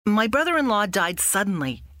My brother-in-law died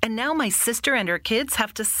suddenly, and now my sister and her kids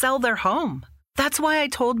have to sell their home. That's why I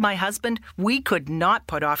told my husband we could not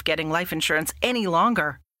put off getting life insurance any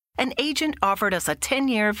longer. An agent offered us a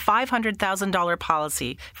 10-year, $500,000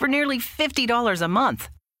 policy for nearly $50 a month.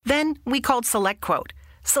 Then we called SelectQuote.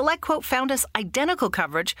 SelectQuote found us identical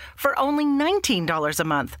coverage for only $19 a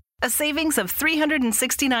month, a savings of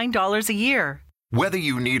 $369 a year. Whether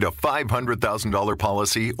you need a $500,000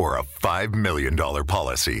 policy or a $5 million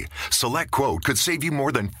policy, SelectQuote could save you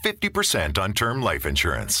more than 50% on term life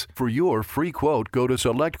insurance. For your free quote, go to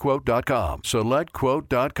SelectQuote.com.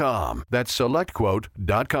 SelectQuote.com. That's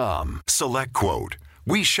SelectQuote.com. SelectQuote.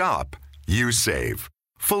 We shop, you save.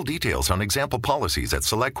 Full details on example policies at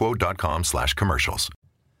SelectQuote.com/commercials.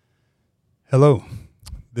 Hello,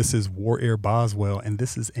 this is Warrior Boswell, and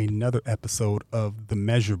this is another episode of The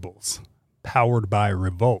Measurables, powered by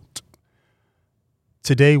Revolt.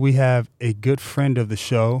 Today we have a good friend of the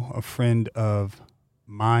show, a friend of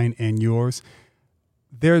mine and yours.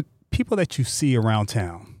 There are people that you see around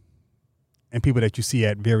town and people that you see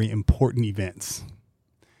at very important events.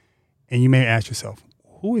 And you may ask yourself,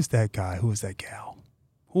 who is that guy? Who is that gal?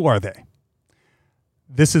 Who are they?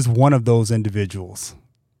 This is one of those individuals.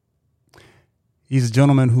 He's a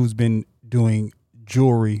gentleman who's been doing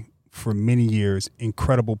jewelry for many years,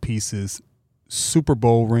 incredible pieces, Super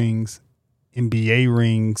Bowl rings, NBA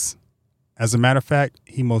rings. As a matter of fact,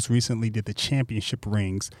 he most recently did the championship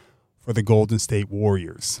rings for the Golden State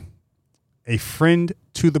Warriors. A friend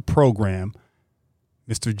to the program,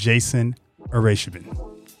 Mr. Jason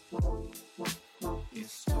Areshiban.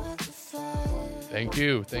 Thank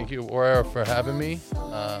you, Warrior, for having me.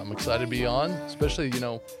 I'm excited to be on, especially,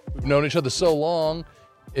 we've known each other so long.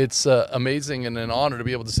 It's amazing and an honor to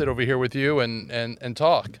be able to sit over here with you and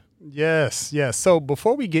talk. Yes. So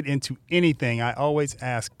before we get into anything, I always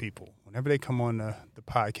ask people, whenever they come on the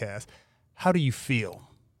podcast, how do you feel?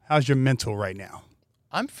 How's your mental right now?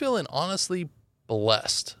 I'm feeling honestly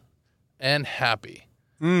blessed and happy.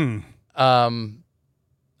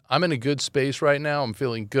 I'm in a good space right now. I'm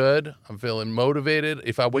feeling good. I'm feeling motivated.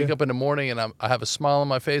 If I wake up in the morning and I have a smile on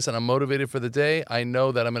my face and I'm motivated for the day, I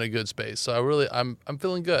know that I'm in a good space. So I'm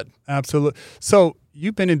feeling good. Absolutely. So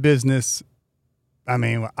you've been in business. I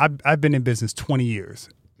mean, I've been in business 20 years.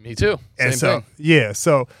 Me too. Same thing. Yeah.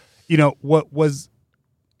 So,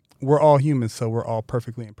 we're all humans, so we're all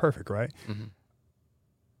perfectly imperfect, right? Mm-hmm.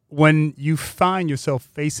 When you find yourself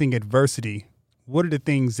facing adversity, what are the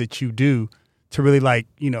things that you do to really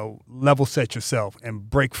level set yourself and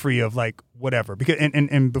break free of whatever? Because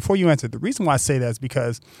and before you answer, the reason why I say that is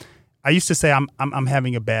because I used to say I'm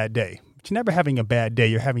having a bad day, but you're never having a bad day.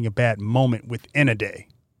 You're having a bad moment within a day.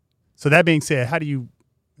 So that being said, how do you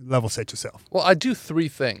level set yourself? Well, I do three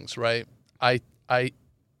things, right? I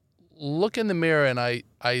look in the mirror and I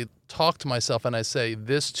talk to myself and I say,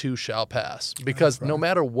 this too shall pass. Because no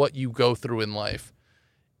matter what you go through in life,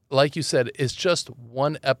 like you said, it's just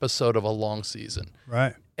one episode of a long season.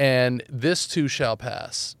 Right. And this too shall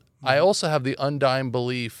pass. Mm-hmm. I also have the undying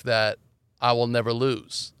belief that I will never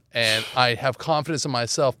lose. And I have confidence in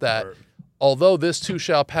myself that although this too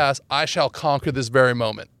shall pass, I shall conquer this very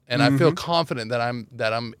moment. And I feel confident that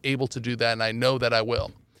I'm able to do that, and I know that I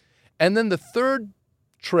will. And then the third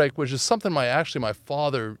trick, which is something my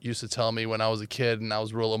father used to tell me when I was a kid, and I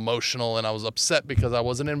was real emotional, and I was upset because I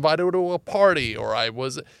wasn't invited to a party, or I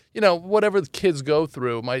was, whatever the kids go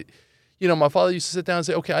through. My father used to sit down and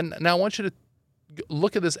say, okay, now I want you to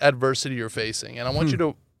look at this adversity you're facing, and I want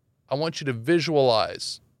you to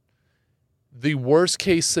visualize the worst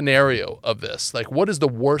case scenario of this. Like, what is the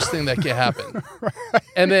worst thing that can happen? Right.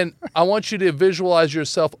 And then I want you to visualize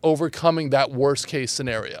yourself overcoming that worst case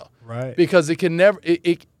scenario. Right. Because it can never,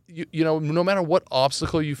 no matter what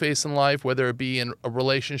obstacle you face in life, whether it be in a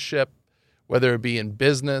relationship, whether it be in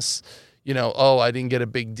business, I didn't get a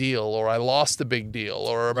big deal, or I lost a big deal,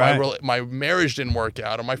 or my marriage didn't work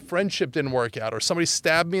out, or my friendship didn't work out, or somebody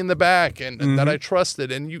stabbed me in the back and that I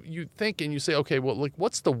trusted. And you think and you say, okay, well,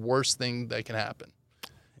 what's the worst thing that can happen?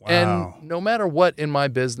 Wow. And no matter what in my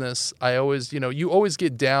business, I always, you always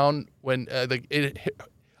get down when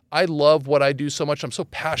I love what I do so much. I'm so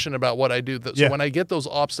passionate about what I do. So when I get those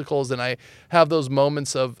obstacles and I have those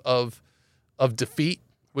moments of defeat,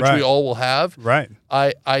 which we all will have. Right.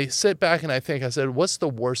 I sit back and I said, what's the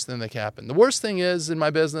worst thing that can happen? The worst thing is, in my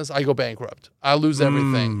business, I go bankrupt. I lose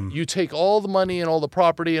everything. You take all the money and all the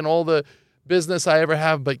property and all the business I ever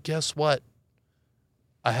have, but guess what?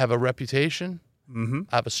 I have a reputation. Mm-hmm.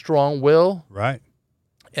 I have a strong will. Right.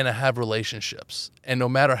 And I have relationships. And no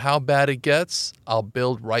matter how bad it gets, I'll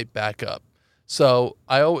build right back up. So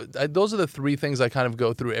those are the three things I kind of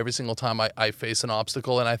go through every single time I face an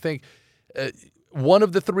obstacle. And I think one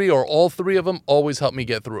of the three or all three of them always help me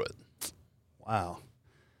get through it. Wow.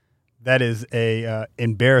 That is a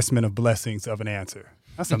embarrassment of blessings of an answer.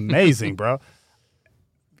 That's amazing, bro.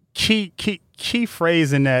 Key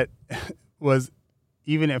phrase in that was,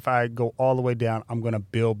 even if I go all the way down, I'm going to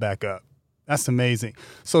build back up. That's amazing.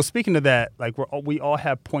 So speaking of that, like we all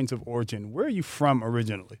have points of origin. Where are you from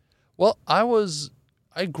originally? Well,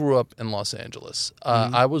 I grew up in Los Angeles.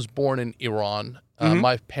 I was born in Iran.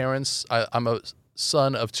 My parents, I'm a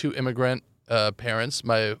son of two immigrant parents.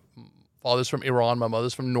 My father's from Iran. My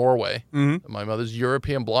mother's from Norway. My mother's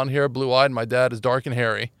European, blonde hair, blue-eyed. My dad is dark and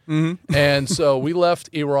hairy. And so we left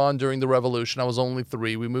Iran during the revolution. I was only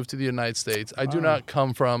 3. We moved to the United States. I do not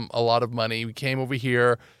come from a lot of money. We came over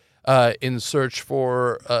here in search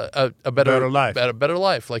for a better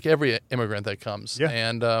life, like every immigrant that comes. Yeah.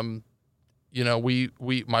 And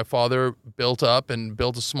my father built up and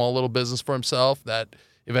built a small little business for himself that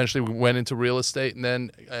eventually went into real estate. And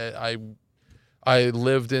then I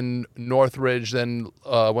lived in Northridge, then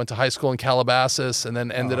went to high school in Calabasas, and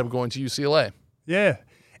then ended up going to UCLA. Yeah.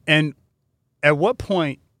 And at what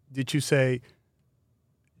point did you say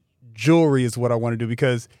jewelry is what I want to do?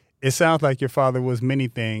 Because it sounds like your father was many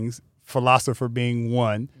things, philosopher being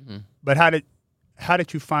one. But how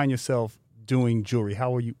did you find yourself doing jewelry?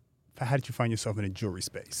 How did you find yourself in a jewelry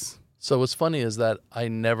space? So what's funny is that I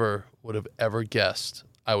never would have ever guessed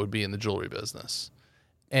I would be in the jewelry business.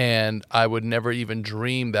 And I would never even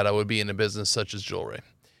dream that I would be in a business such as jewelry.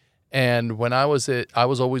 And when I was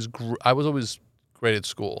always great at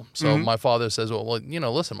school. So my father says, well,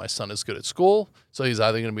 listen, my son is good at school. So he's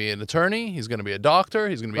either going to be an attorney, he's going to be a doctor,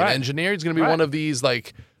 he's going to be an engineer, he's going to be one of these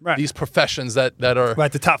these professions that are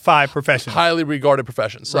the top 5 professions, highly regarded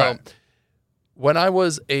professions. So when I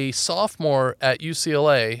was a sophomore at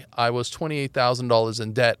UCLA, I was $28,000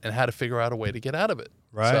 in debt and had to figure out a way to get out of it.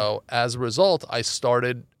 Right. So as a result, I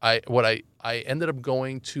ended up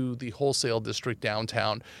going to the wholesale district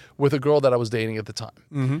downtown with a girl that I was dating at the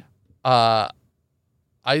time.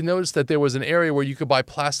 I noticed that there was an area where you could buy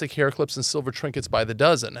plastic hair clips and silver trinkets by the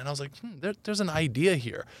dozen, and I was like, there's an idea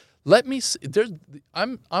here. Let me see.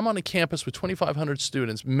 I'm on a campus with 2,500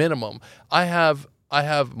 students minimum. I have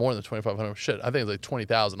more than 2,500. Shit, I think it's like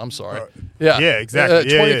 20,000. I'm sorry. Yeah,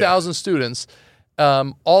 exactly. 20,000 students,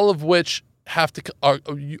 all of which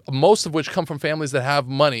most of which come from families that have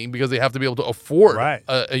money because they have to be able to afford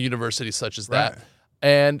a university such as that.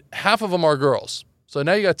 And half of them are girls. So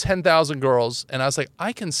now you got 10,000 girls. And I was like,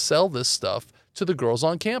 I can sell this stuff to the girls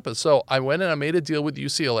on campus. So I went and I made a deal with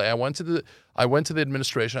UCLA. I went to the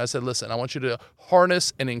administration. I said, listen, I want you to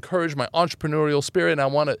harness and encourage my entrepreneurial spirit. And I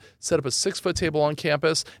want to set up a 6-foot table on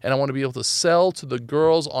campus. And I want to be able to sell to the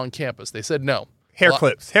girls on campus. They said no. Hair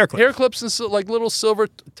clips and like little silver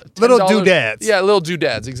little doodads. Yeah, little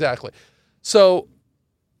doodads, exactly. So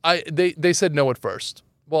they said no at first.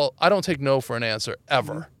 Well, I don't take no for an answer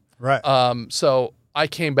ever. Right. So I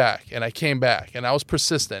came back and I was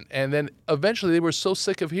persistent. And then eventually they were so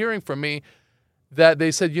sick of hearing from me that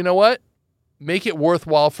they said, you know what? Make it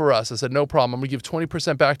worthwhile for us. I said, no problem. I'm going to give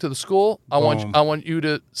 20% back to the school. I want you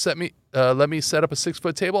to let me set up a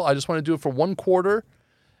 6-foot table. I just want to do it for 1 quarter.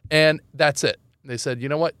 And that's it. They said, you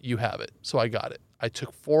know what? You have it. So I got it. I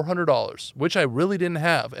took $400, which I really didn't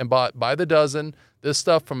have, and bought by the dozen this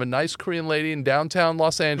stuff from a nice Korean lady in downtown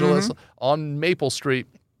Los Angeles on Maple Street.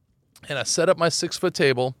 And I set up my 6-foot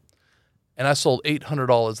table, and I sold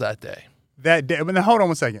 $800 that day. That day. But now hold on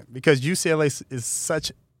 1 second, because UCLA is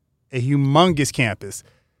such a humongous campus.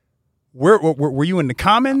 Were you in the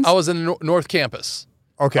Commons? I was in the North Campus.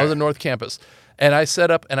 Okay. I was in North Campus. And I set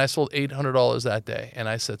up and I sold $800 that day. And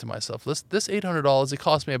I said to myself, this $800, it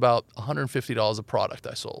cost me about $150 a product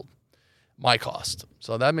I sold. My cost.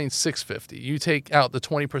 So that means $650. You take out the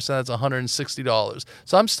 20%, that's $160.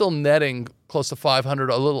 So I'm still netting close to $500,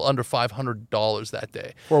 a little under $500 that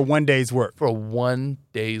day. For 1 day's work. For 1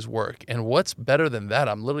 day's work. And what's better than that?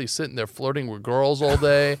 I'm literally sitting there flirting with girls all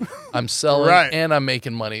day. I'm selling and I'm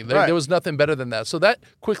making money. There was nothing better than that. So that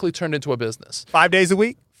quickly turned into a business. 5 days a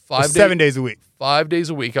week? 7 days a week? 5 days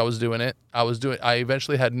a week I was doing it. I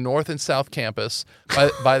eventually had North and South Campus.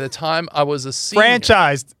 By the time I was a senior.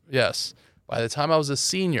 Franchised. Yes. By the time I was a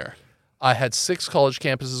senior, I had 6 college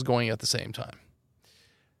campuses going at the same time.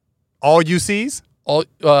 All UCs? All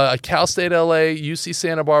Cal State LA, UC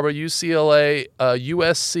Santa Barbara, UCLA,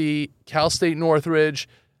 USC, Cal State Northridge.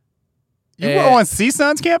 You were on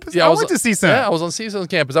CSUN's campus? Yeah, I went to CSUN. Yeah, I was on CSUN's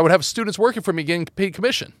campus. I would have students working for me getting paid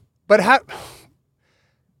commission. But how...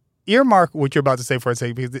 Earmark what you're about to say for a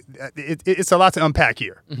second, because it's a lot to unpack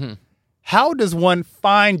here. How does one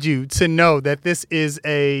find you to know that this is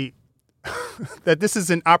an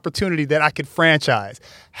opportunity that I could franchise?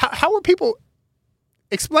 How are people?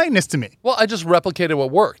 Explain this to me. Well, I just replicated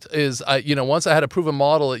what worked. Once I had a proven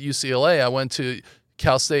model at UCLA, I went to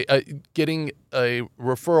Cal State. Getting a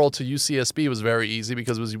referral to UCSB was very easy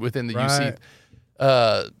because it was within the UC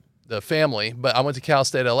the family. But I went to Cal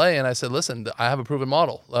State LA and I said, listen, I have a proven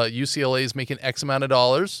model. UCLA is making X amount of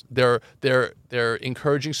dollars. They're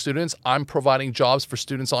encouraging students. I'm providing jobs for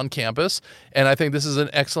students on campus, and I think this is an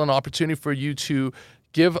excellent opportunity for you to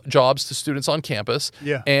give jobs to students on campus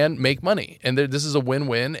and make money. And this is a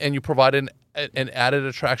win-win, and you provide an added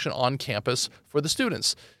attraction on campus for the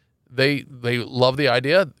students. They love the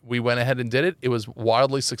idea. We went ahead and did it. It was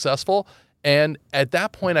wildly successful. And at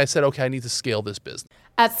that point, I said, okay, I need to scale this business.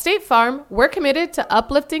 At State Farm, we're committed to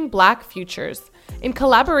uplifting Black futures. In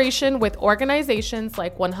collaboration with organizations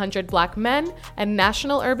like 100 Black Men and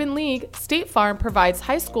National Urban League, State Farm provides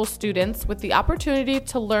high school students with the opportunity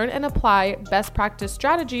to learn and apply best practice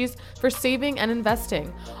strategies for saving and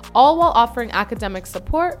investing, all while offering academic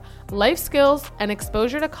support, life skills, and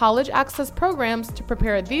exposure to college access programs to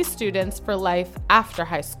prepare these students for life after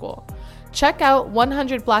high school. Check out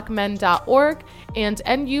 100blackmen.org and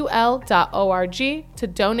nul.org to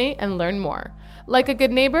donate and learn more. Like a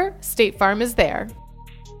good neighbor, State Farm is there.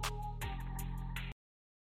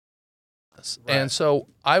 And so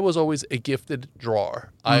I was always a gifted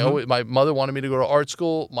drawer. My mother wanted me to go to art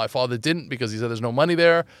school. My father didn't because he said there's no money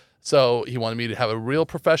there. So he wanted me to have a real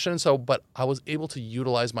profession. But I was able to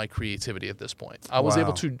utilize my creativity at this point. I was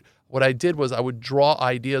able to, what I did was I would draw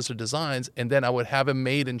ideas or designs and then I would have them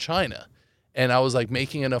made in China. And I was like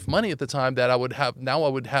making enough money at the time that I would have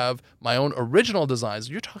my own original designs.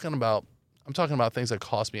 I'm talking about things that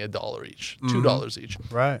cost me $1 each, $2 each.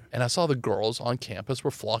 Right. And I saw the girls on campus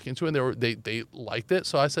were flocking to it and they liked it.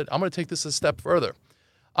 So I said, I'm going to take this a step further.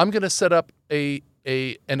 I'm going to set up an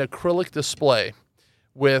acrylic display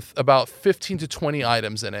with about 15 to 20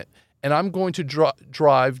 items in it. And I'm going to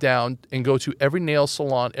drive down and go to every nail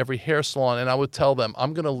salon, every hair salon, and I would tell them,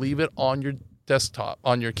 I'm going to leave it on your desktop,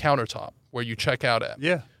 on your countertop where you check out at.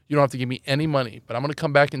 Yeah. You don't have to give me any money, but I'm going to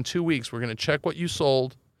come back in 2 weeks. We're going to check what you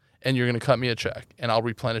sold, and you're going to cut me a check, and I'll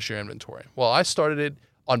replenish your inventory. Well, I started it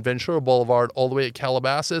on Ventura Boulevard all the way at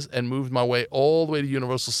Calabasas and moved my way all the way to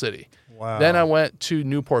Universal City. Wow. Then I went to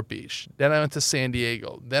Newport Beach. Then I went to San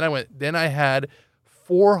Diego. Then I had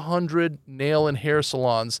 400 nail and hair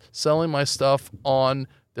salons selling my stuff on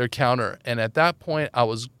their counter. And at that point, I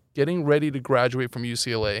was getting ready to graduate from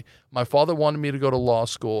UCLA. My father wanted me to go to law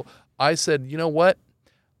school. I said, you know what?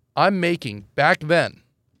 I'm making, back then,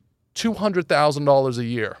 $200,000 a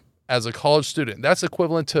year as a college student. That's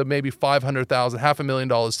equivalent to maybe $500,000,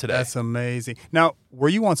 $500,000 today. That's amazing. Now, were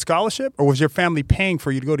you on scholarship or was your family paying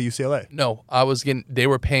for you to go to UCLA? No, they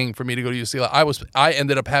were paying for me to go to UCLA. I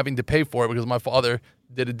ended up having to pay for it because my father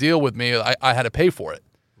did a deal with me. I had to pay for it.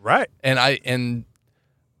 Right. And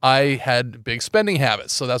I had big spending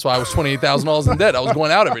habits. So that's why I was $28,000 in debt. I was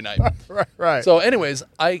going out every night. Right. So anyways,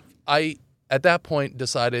 I at that point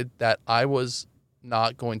decided that I was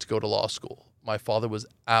not going to go to law school. My father was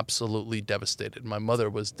absolutely devastated. My mother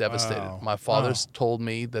was devastated. Wow. My father told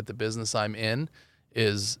me that the business I'm in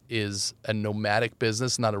is a nomadic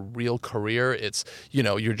business, not a real career. It's, he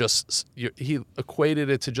equated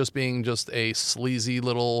it to just being just a sleazy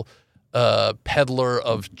little peddler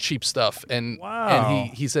of cheap stuff. And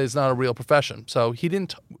he said it's not a real profession. So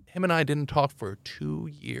him and I didn't talk for 2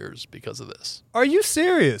 years because of this. Are you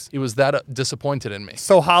serious? He was that disappointed in me.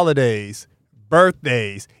 So holidays,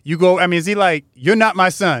 birthdays, you go, is he like, you're not my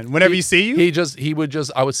son whenever you see you?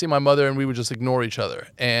 I would see my mother and we would just ignore each other.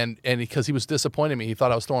 And because he was disappointed in me, he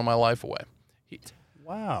thought I was throwing my life away.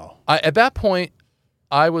 Wow. At that point,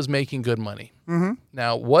 I was making good money. Mm-hmm.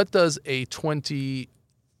 Now, what does a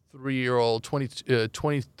 23-year-old,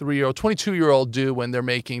 22-year-old do when they're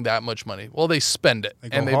making that much money? Well, they spend it.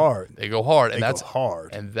 They go hard. And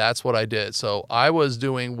that's what I did. So I was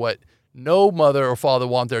doing what no mother or father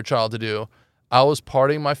want their child to do. I was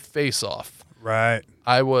partying my face off. Right.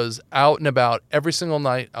 I was out and about every single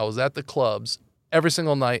night. I was at the clubs every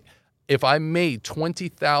single night. If I made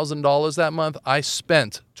 $20,000 that month, I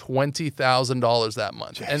spent $20,000 that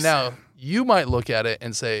month. Jason. And now you might look at it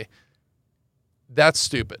and say, that's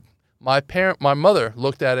stupid. My mother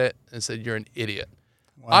looked at it and said, you're an idiot.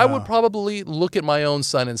 Wow. I would probably look at my own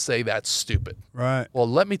son and say, that's stupid. Right. Well,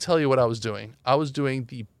 let me tell you what I was doing. I was doing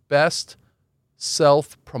the best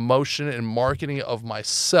self-promotion and marketing of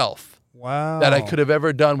myself that I could have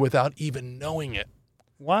ever done without even knowing it.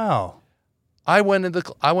 Wow. I went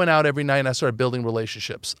out every night and I started building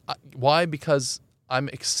relationships. Why? Because I'm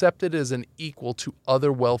accepted as an equal to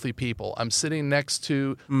other wealthy people. I'm sitting next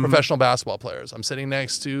to professional basketball players. I'm sitting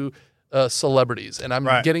next to celebrities, and I'm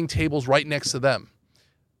getting tables right next to them.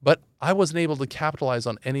 But I wasn't able to capitalize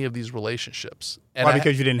on any of these relationships. And why?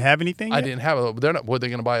 Because you didn't have anything yet? I didn't have it. They're not. Were they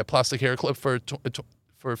going to buy a plastic hair clip for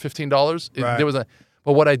 $15? Right. There was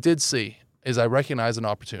but what I did see is I recognized an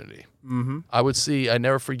opportunity. Mm-hmm. I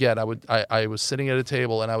never forget. I was sitting at a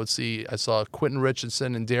table and I saw Quentin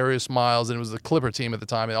Richardson and Darius Miles, and it was the Clipper team at the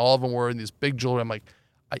time, and all of them were in these big jewelry. I'm like,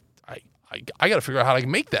 I got to figure out how to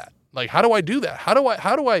make that. Like, how do I do that? How do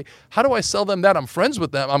I sell them that? I'm friends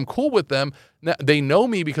with them. I'm cool with them. They know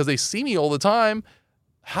me because they see me all the time.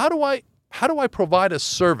 How do I provide a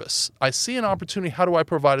service? I see an opportunity. How do I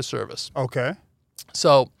provide a service? Okay.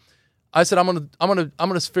 So I said, I'm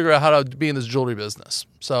gonna figure out how to be in this jewelry business.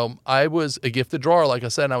 So I was a gifted drawer, like I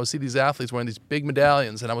said, and I would see these athletes wearing these big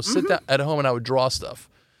medallions, and I would sit down at home and I would draw stuff.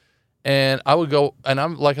 And I would go,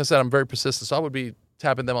 and like I said, I'm very persistent. So I would be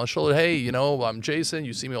tapping them on the shoulder. Hey, I'm Jason.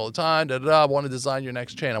 You see me all the time. I want to design your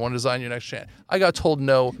next chain. I got told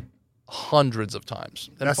no hundreds of times.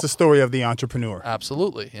 And that's the story of the entrepreneur.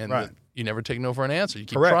 Absolutely. And you never take no for an answer. You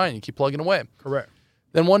keep Correct. trying. You keep plugging away. Correct.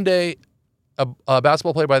 Then one day, a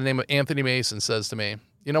basketball player by the name of Anthony Mason says to me,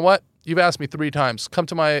 you know what? You've asked me 3 times. Come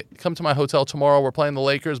to my hotel tomorrow. We're playing the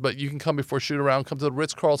Lakers, but you can come before shoot around. Come to the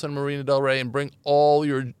Ritz-Carlton Marina Del Rey and bring all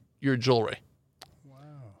your jewelry.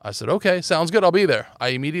 I said, okay, sounds good. I'll be there. I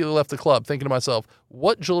immediately left the club thinking to myself,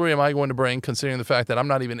 what jewelry am I going to bring, considering the fact that I'm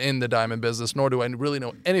not even in the diamond business, nor do I really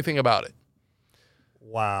know anything about it.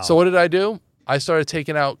 Wow. So what did I do? I started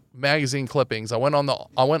taking out magazine clippings. I went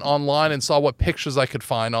online and saw what pictures I could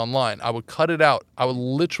find online. I would cut it out. I would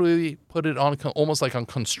literally put it on almost like on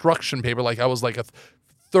construction paper, like I was like a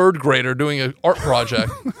third grader doing an art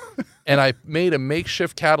project. And I made a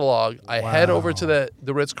makeshift catalog. I head over to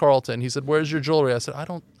the Ritz-Carlton. He said, "Where's your jewelry?" I said, I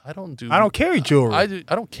don't carry jewelry.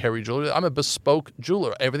 I don't carry jewelry. I'm a bespoke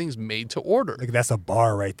jeweler. Everything's made to order. Like, that's a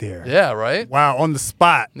bar right there. Yeah, right? Wow, on the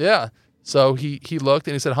spot. Yeah. So he looked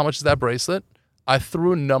and he said, "How much is that bracelet?" I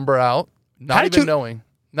threw a number out, not even knowing.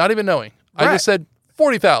 Right. I just said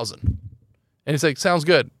 $40,000. And he's like, "Sounds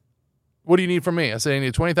good. What do you need from me?" I said, "I need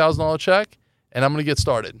a $20,000 check, and I'm going to get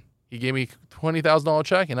started." He gave me a $20,000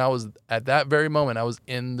 check, and at that very moment, I was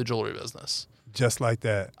in the jewelry business. Just like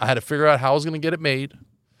that. I had to figure out how I was going to get it made.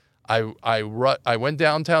 I went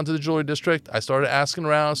downtown to the jewelry district. I started asking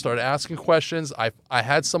around, started asking questions. I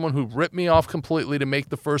had someone who ripped me off completely to make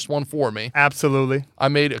the first one for me. Absolutely. I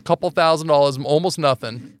made a couple $1,000s, almost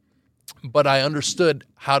nothing, but I understood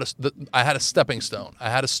I had a stepping stone. I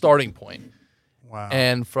had a starting point. Wow.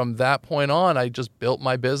 And from that point on, I just built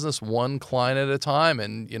my business one client at a time.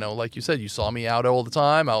 And, like you said, you saw me out all the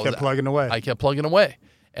time. I kept plugging away.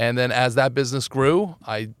 And then as that business grew,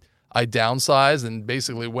 I downsized and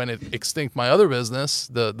basically went extinct my other business,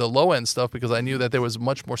 the low-end stuff, because I knew that there was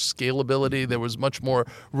much more scalability. There was much more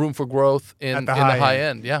room for growth in the high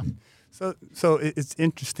end. Yeah. So it's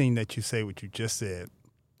interesting that you say what you just said.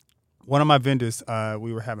 One of my vendors,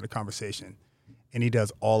 we were having a conversation, and he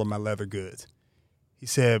does all of my leather goods. He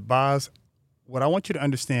said, "Boz, what I want you to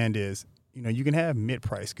understand is, you can have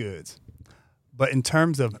mid-price goods, but in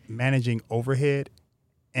terms of managing overhead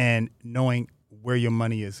and knowing where your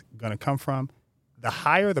money is going to come from, the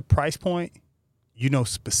higher the price point,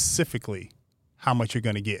 specifically how much you're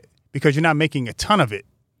going to get, because you're not making a ton of it.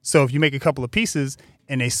 So if you make a couple of pieces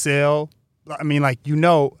and they sell, there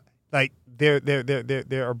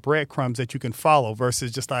are breadcrumbs that you can follow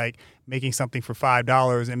versus just like making something for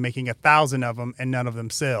 $5 and making 1,000 of them and none of them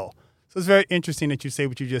sell. So it's very interesting that you say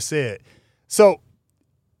what you just said. So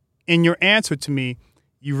in your answer to me,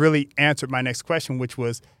 you really answered my next question, which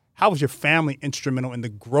was, how was your family instrumental in the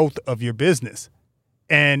growth of your business?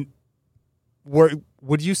 And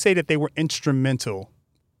would you say that they were instrumental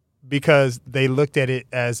because they looked at it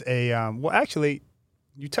as actually,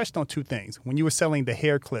 you touched on 2 things. When you were selling the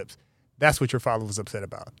hair clips, that's what your father was upset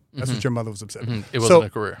about. That's what your mother was upset about. It wasn't a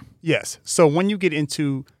career. Yes. So when you get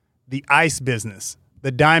into the ice business,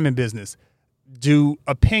 the diamond business, do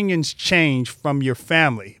opinions change from your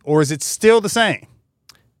family, or is it still the same?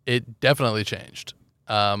 It definitely changed.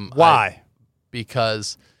 Why?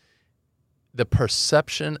 Because the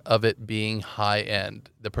perception of it being high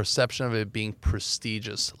end, the perception of it being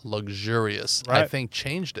prestigious, luxurious, I think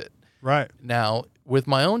changed it. Right. Now, with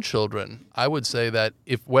my own children, I would say that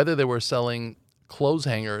whether they were selling clothes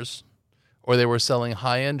hangers or they were selling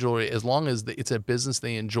high-end jewelry, as long as it's a business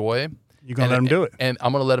they enjoy, you're going to let them do it. And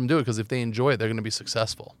I'm going to let them do it because if they enjoy it, they're going to be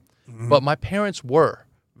successful. Mm-hmm. But my parents were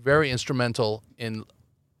very instrumental in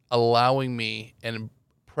allowing me and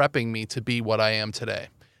prepping me to be what I am today.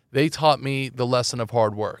 they taught me the lesson of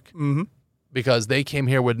hard work because they came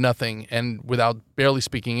here with nothing and without barely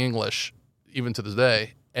speaking English, even to this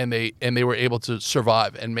day, and they were able to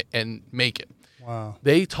survive and make it. Wow.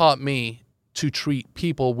 They taught me to treat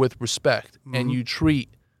people with respect, and you treat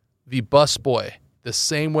the busboy the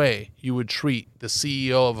same way you would treat the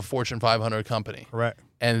CEO of a Fortune 500 company. Correct.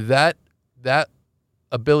 And that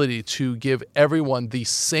ability to give everyone the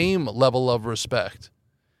same level of respect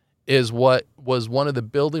is what was one of the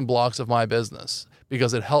building blocks of my business,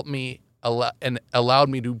 because it helped me and allowed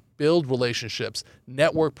me to build relationships,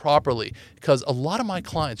 network properly. Because a lot of my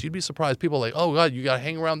clients, you'd be surprised, people are like, oh God, you got to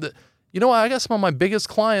hang around the... You know what? I got some of my biggest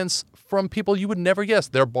clients from people you would never guess.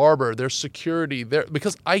 Their barber, their security,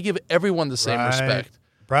 because I give everyone the same respect.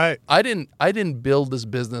 Right. I didn't build this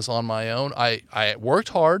business on my own. I worked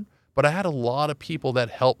hard, but I had a lot of people that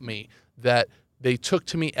helped me, that they took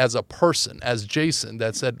to me as a person, as Jason,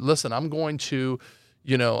 that said, listen, I'm going to,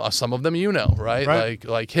 some of them, right?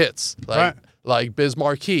 Like Hits, like Biz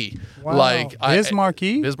Marquis. Wow. Biz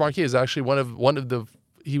Marquis? Biz Marquis is actually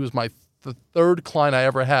he was my third client I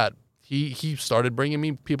ever had. He started bringing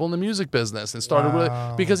me people in the music business and started really,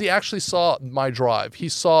 because he actually saw my drive. He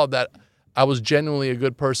saw that I was genuinely a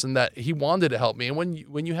good person, that he wanted to help me. And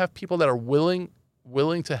when you have people that are willing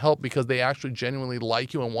to help because they actually genuinely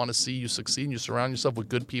like you and want to see you succeed, and you surround yourself with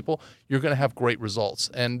good people, you're going to have great results.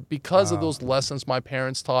 And because of those lessons my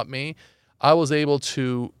parents taught me, I was able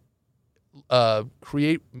to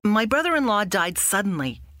create. My brother-in-law died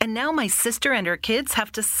suddenly, and now my sister and her kids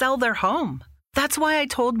have to sell their home. That's why I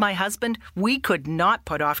told my husband we could not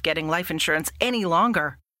put off getting life insurance any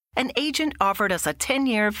longer. An agent offered us a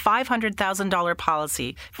 10-year, $500,000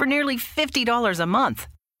 policy for nearly $50 a month.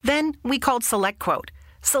 Then we called SelectQuote.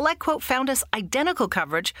 SelectQuote found us identical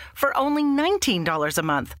coverage for only $19 a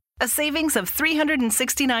month, a savings of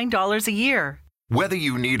 $369 a year. Whether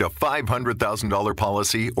you need a $500,000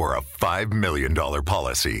 policy or a $5 million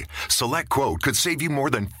policy, SelectQuote could save you more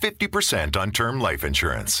than 50% on term life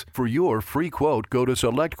insurance. For your free quote, go to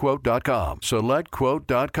SelectQuote.com.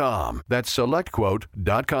 SelectQuote.com. That's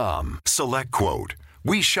SelectQuote.com. SelectQuote.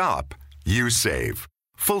 We shop, you save.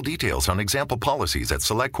 Full details on example policies at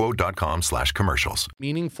SelectQuote.com/commercials.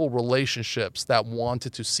 Meaningful relationships that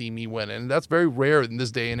wanted to see me win. And that's very rare in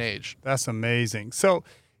this day and age. That's amazing. So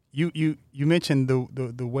you mentioned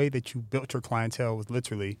the way that you built your clientele was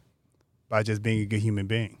literally by just being a good human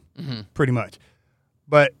being, pretty much.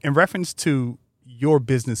 But in reference to your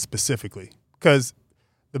business specifically, because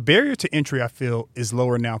the barrier to entry, I feel, is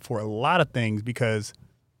lower now for a lot of things because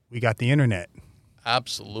we got the internet.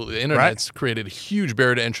 Absolutely. The internet's created a huge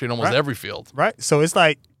barrier to entry in almost every field. Right. So it's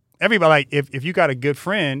like everybody, like if you got a good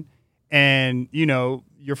friend and,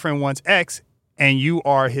 your friend wants X and you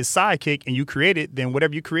are his sidekick and you create it, then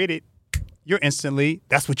whatever you created, you're instantly,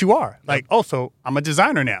 that's what you are. Like, so I'm a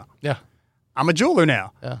designer now. Yeah. I'm a jeweler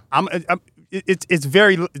now. Yeah. It's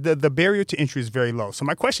very, the barrier to entry is very low. So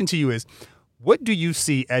my question to you is, what do you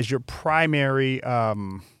see as your primary,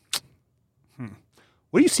 what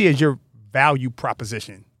do you see as your value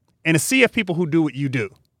proposition? And to see if people who do what you do,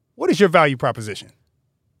 what is your value proposition?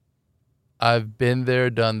 I've been there,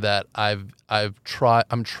 done that. I'm tried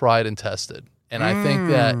and tested. And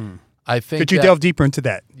I think could you delve deeper into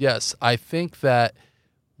that? Yes. I think that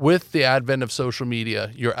with the advent of social media,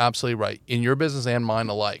 you're absolutely right. In your business and mine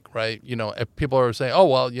alike, right? If people are saying, oh,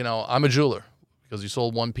 well, I'm a jeweler because you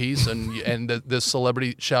sold one piece and this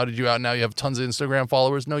celebrity shouted you out. Now you have tons of Instagram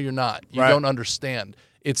followers. No, you're not. You don't understand.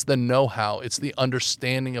 It's the know-how. It's the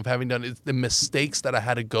understanding of having done it. It's the mistakes that I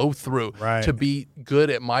had to go through to be good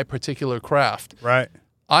at my particular craft. Right.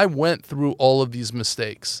 I went through all of these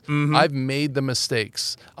mistakes. I've made the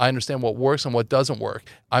mistakes. I understand what works and what doesn't work.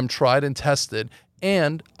 I'm tried and tested,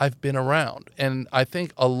 and I've been around. And I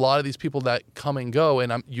think a lot of these people that come and go,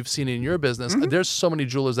 and you've seen it in your business, there's so many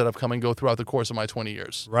jewelers that have come and go throughout the course of my 20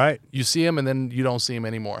 years. Right. You see them, and then you don't see them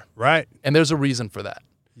anymore. Right. And there's a reason for that.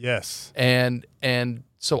 Yes. And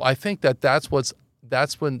so I think that's what's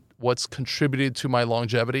contributed to my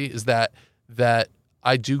longevity is that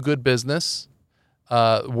I do good business.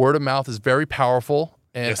 Word of mouth is very powerful,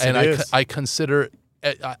 and I consider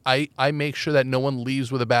I make sure that no one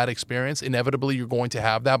leaves with a bad experience. Inevitably, you're going to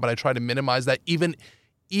have that, but I try to minimize that, even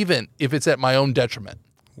if it's at my own detriment.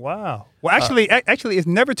 Wow. Well, actually, it's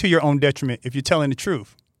never to your own detriment if you're telling the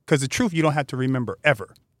truth, because the truth you don't have to remember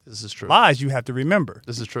ever. This is true. Lies you have to remember.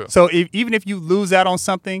 This is true. So even if you lose out on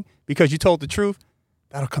something because you told the truth,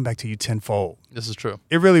 that'll come back to you tenfold. This is true.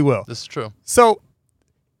 It really will. This is true. So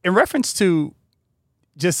in reference to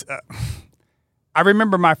just, I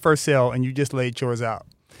remember my first sale and you just laid yours out.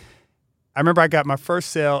 I remember I got my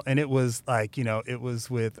first sale, and it was like, it was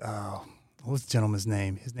with, what was the gentleman's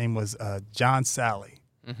name? His name was John Sally.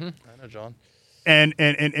 Mm-hmm. I know John. And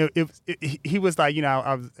he was like,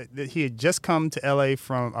 he had just come to L.A.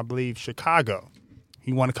 from, I believe, Chicago.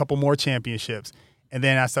 He won a couple more championships. And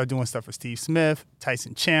then I started doing stuff for Steve Smith,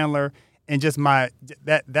 Tyson Chandler, and just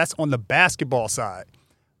that's on the basketball side.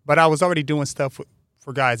 But I was already doing stuff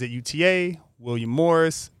for guys at UTA, William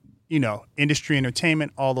Morris, industry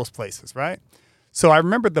entertainment, all those places, right? So I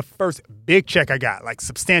remember the first big check I got, like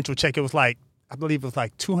substantial check. It was like, I believe it was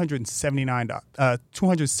like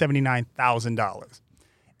 $279,000.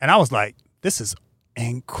 And I was like, this is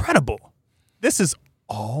incredible. This is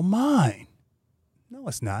all mine. No,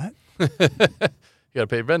 it's not. You got to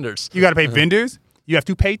pay vendors. You got to pay vendors. You have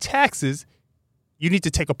to pay taxes. You need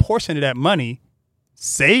to take a portion of that money,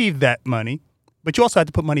 save that money, but you also have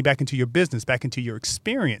to put money back into your business, back into your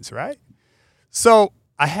experience, right? So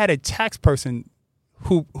I had a tax person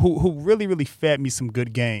who really, really fed me some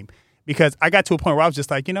good game, because I got to a point where I was just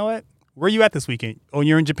like, you know what? Where are you at this weekend? Oh,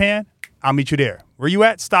 you're in Japan? I'll meet you there. Where you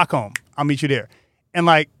at? Stockholm. I'll meet you there. And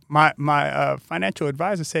like my financial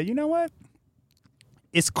advisor said, you know what?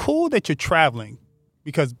 It's cool that you're traveling,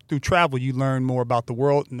 because through travel you learn more about the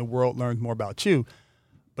world and the world learns more about you.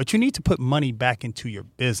 But you need to put money back into your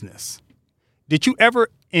business. Did you ever,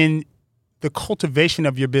 in the cultivation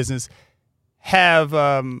of your business, have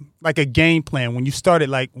like a game plan when you started?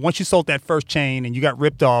 Like once you sold that first chain and you got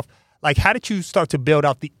ripped off, like how did you start to build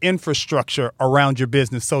out the infrastructure around your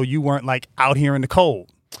business so you weren't like out here in the cold?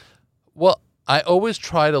 Well, I always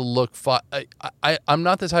try to look. I'm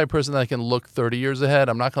not the type of person that can look 30 years ahead.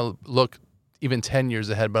 I'm not going to look even 10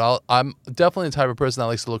 years ahead, but I'm definitely the type of person that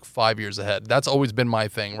likes to look 5 years ahead. That's always been my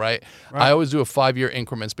thing, right? I always do a 5-year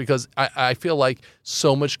increments, because I feel like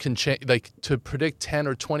so much can change. Like to predict 10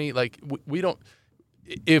 or 20, like we don't.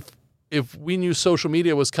 If we knew social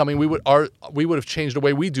media was coming, we would have changed the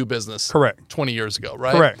way we do business. Correct. 20 years ago,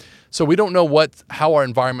 right? Correct. So we don't know how our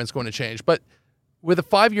environment's going to change, but with a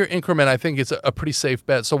 5-year increment, I think it's a pretty safe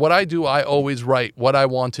bet. So what I do, I always write what I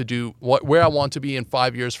want to do, where I want to be in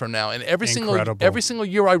 5 years from now, and every single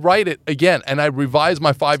year I write it again, and I revise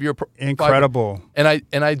my 5-year. Incredible. And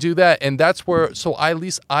I do that, and that's where. So at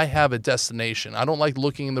least I have a destination. I don't like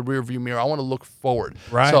looking in the rearview mirror. I want to look forward.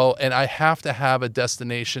 Right. So and I have to have a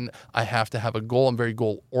destination. I have to have a goal. I'm very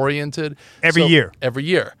goal oriented. Every year.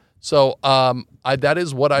 So that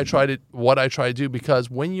is what I try to do,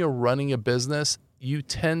 because when you're running a business, you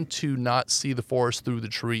tend to not see the forest through the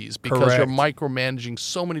trees, because you're micromanaging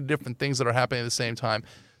so many different things that are happening at the same time.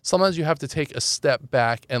 Sometimes you have to take a step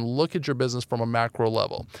back and look at your business from a macro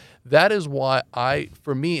level. That is why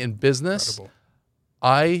for me in business,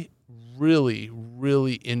 I really,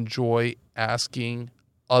 really enjoy asking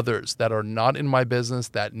others that are not in my business,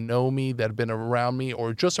 that know me, that have been around me,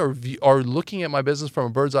 or just are looking at my business from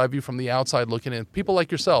a bird's eye view from the outside looking in, people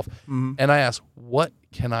like yourself. Mm-hmm. And I ask, what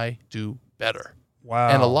can I do better? Wow.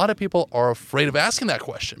 And a lot of people are afraid of asking that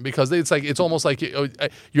question, because it's almost like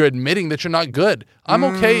you're admitting that you're not good. I'm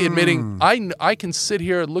okay admitting I can sit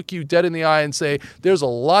here, look you dead in the eye and say, there's a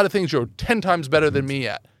lot of things you're 10 times better than me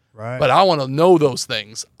at. Right. But I want to know those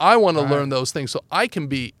things. I want to learn those things so I can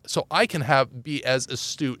be as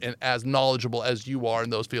astute and as knowledgeable as you are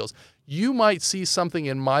in those fields. You might see something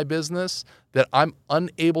in my business that I'm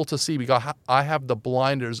unable to see, because I have the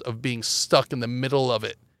blinders of being stuck in the middle of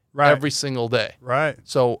it. Every single day. Right.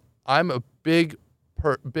 So I'm a big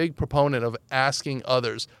proponent of asking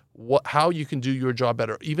others how you can do your job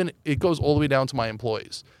better. Even it goes all the way down to my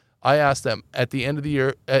employees. I ask them at the end of the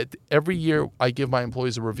year, every year I give my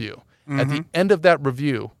employees a review. Mm-hmm. At the end of that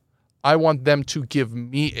review, I want them to give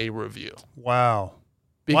me a review. Wow.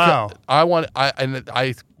 Because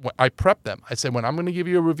I prep them. I say, when I'm going to give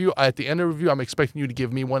you a review, at the end of the review, I'm expecting you to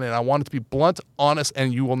give me one, and I want it to be blunt, honest,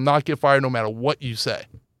 and you will not get fired no matter what you say.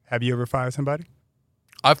 Have you ever fired somebody?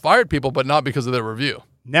 I've fired people, but not because of their review.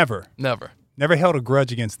 Never held a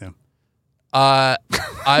grudge against them. I've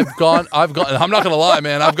gone, I'm not going to lie,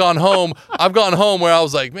 man. I've gone home where I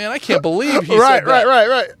was like, man, I can't believe he said that.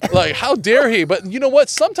 Right. Like, how dare he? But you know what?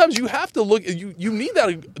 Sometimes you have to look, you need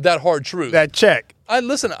that hard truth. That check.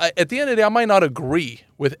 Listen, at the end of the day, I might not agree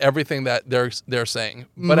with everything that they're saying,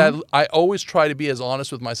 but I always try to be as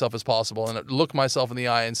honest with myself as possible and look myself in the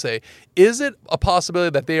eye and say, is it a possibility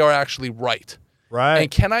that they are actually right? Right.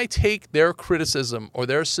 And can I take their criticism or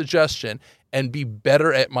their suggestion and be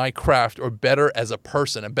better at my craft, or better as a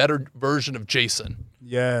person, a better version of Jason?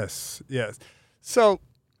 Yes. So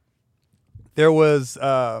there was,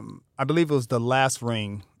 I believe it was the last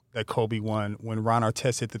ring that Kobe won when Ron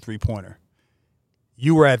Artest hit the three-pointer.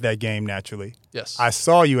 You were at that game naturally. Yes. I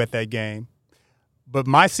saw you at that game, but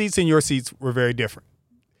my seats and your seats were very different.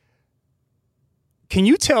 Can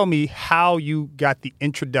you tell me how you got the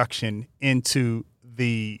introduction into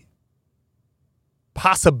the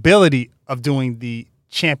possibility of doing the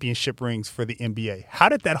championship rings for the NBA? How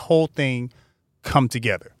did that whole thing come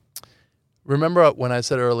together? Remember when I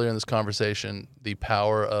said earlier in this conversation the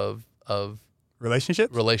power of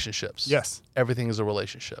relationships? Yes. Everything is a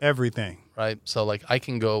relationship. Everything. Right? So like I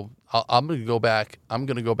can go I'm going to go back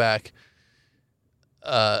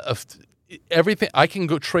everything. I can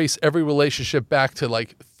go trace every relationship back to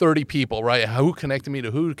like 30 people, right? Who connected me to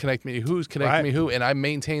who connected me to who's connected me to who, and I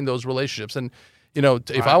maintain those relationships. And you know,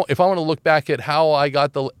 if I want to look back at how I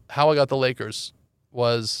got the Lakers,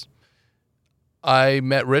 was I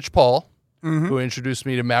met Rich Paul, who introduced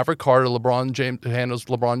me to Maverick Carter, LeBron James, who handles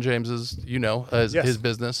LeBron James's, his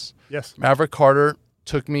business. Yes. Maverick Carter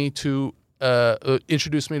took me to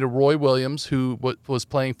introduced me to Roy Williams, who was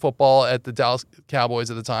playing football at the Dallas Cowboys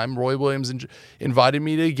at the time. Roy Williams invited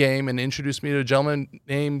me to a game and introduced me to a gentleman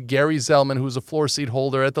named Gary Zellman, who was a floor seat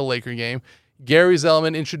holder at the Laker game. Gary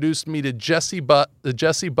Zellman introduced me to Jesse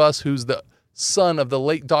Buss, who's the son of the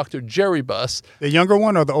late Dr. Jerry Buss. The younger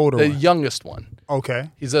one or the older one? The youngest one. Okay.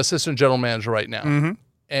 He's the assistant general manager right now.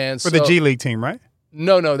 And for the G League team, right?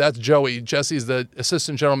 No, that's Joey. Jesse's the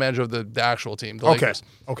assistant general manager of the actual team, the Lakers.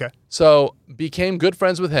 Okay. So became good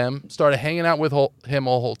friends with him, started hanging out with him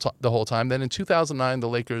the whole time. Then in 2009, the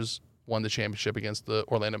Lakers won the championship against the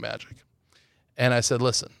Orlando Magic. And I said,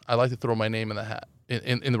 listen, I'd like to throw my name in the hat,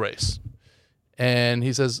 in the race. And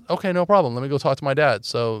he says, okay, no problem. Let me go talk to my dad.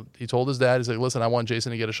 So he told his dad, he's like, listen, I want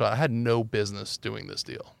Jason to get a shot. I had no business doing this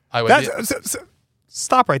deal.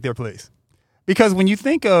 Stop right there, please. Because when you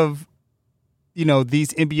think of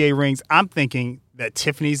these NBA rings, I'm thinking that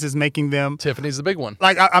Tiffany's is making them. Tiffany's the big one.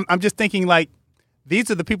 Like, I'm just thinking, like, these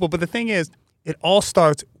are the people. But the thing is, it all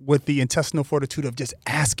starts with the intestinal fortitude of just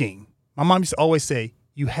asking. My mom used to always say,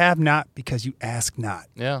 you have not because you ask not.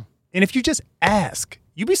 Yeah. And if you just ask,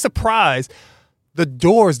 you'd be surprised the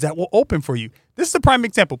doors that will open for you. This is a prime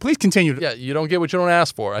example. Please continue. Yeah, you don't get what you don't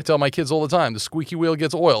ask for. I tell my kids all the time, the squeaky wheel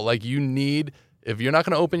gets oil. Like, if you're not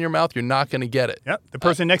going to open your mouth, you're not going to get it. Yep. The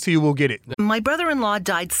person next to you will get it. My brother-in-law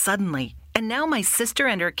died suddenly, and now my sister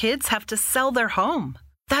and her kids have to sell their home.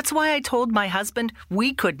 That's why I told my husband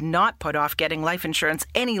we could not put off getting life insurance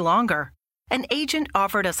any longer. An agent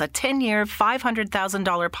offered us a 10-year,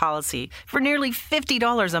 $500,000 policy for nearly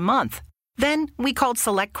 $50 a month. Then we called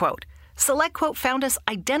SelectQuote. SelectQuote found us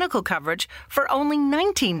identical coverage for only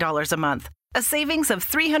 $19 a month, a savings of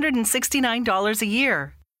 $369 a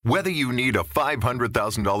year. Whether you need a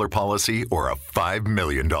 $500,000 policy or a $5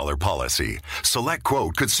 million policy,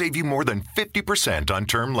 SelectQuote could save you more than 50% on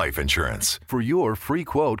term life insurance. For your free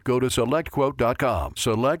quote, go to SelectQuote.com.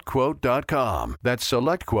 SelectQuote.com. That's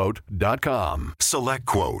SelectQuote.com.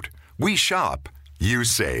 SelectQuote. We shop. You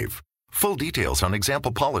save. Full details on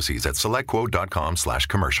example policies at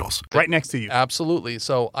SelectQuote.com/commercials. Right next to you. Absolutely.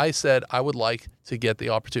 So I said I would like to get the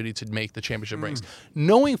opportunity to make the championship rings.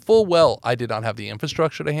 Knowing full well I did not have the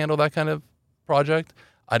infrastructure to handle that kind of project.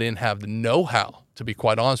 I didn't have the know-how, to be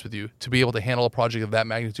quite honest with you, to be able to handle a project of that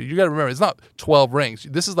magnitude. You got to remember, it's not 12 rings.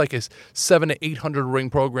 This is like a 700 to 800 ring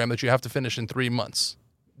program that you have to finish in 3 months.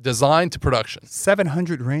 Design to production.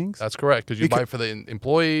 700 rings? That's correct, because you buy for the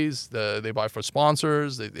employees, they buy for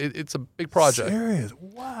sponsors. It's a big project. Serious?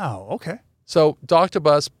 Wow. Okay. So Dr.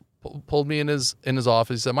 Buss pulled me in his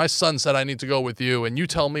office. He said, my son said I need to go with you, and you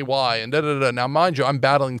tell me why, and da-da-da. Now, mind you, I'm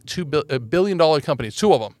battling $2 billion companies,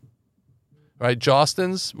 two of them, right?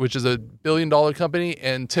 Jostens, which is a $1 billion company,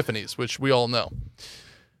 and Tiffany's, which we all know.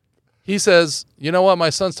 He says, you know what? My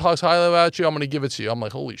son talks highly about you. I'm going to give it to you. I'm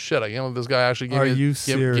like, holy shit. I can't believe this guy actually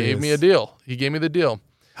gave me a deal. He gave me the deal.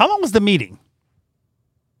 How long was the meeting?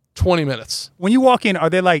 20 minutes. When you walk in, are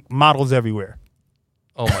there like models everywhere?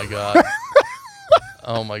 Oh, my God.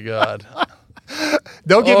 Oh, my God.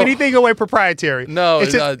 Don't give anything away proprietary. No,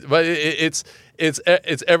 but it's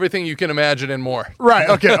everything you can imagine and more. Right.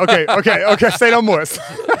 Okay. Say no more.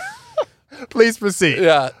 Please proceed.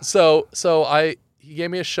 Yeah. So he gave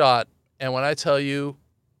me a shot, and when I tell you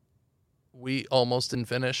we almost didn't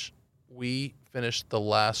finish, we finished the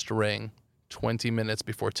last ring 20 minutes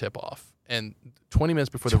before tip-off. And 20 minutes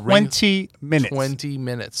before the ring. 20 minutes. 20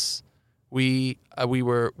 minutes. We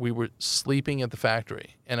were sleeping at the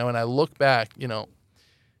factory. And when I look back,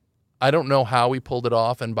 I don't know how we pulled it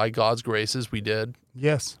off, and by God's graces, we did.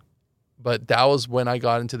 Yes. But that was when I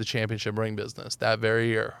got into the championship ring business that very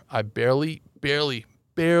year. I barely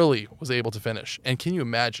was able to finish. And can you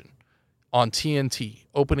imagine? on TNT,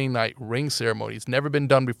 opening night, ring ceremony. It's never been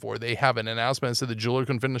done before. They have an announcement that said the jeweler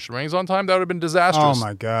can finish the rings on time. That would have been disastrous. Oh,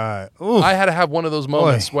 my God. Oof. I had to have one of those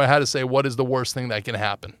moments where I had to say, what is the worst thing that can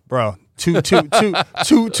happen? Bro, to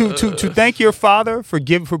thank your father for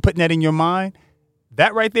putting that in your mind,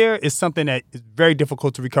 that right there is something that is very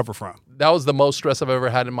difficult to recover from. That was the most stress I've ever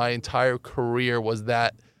had in my entire career, was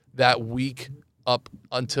that week up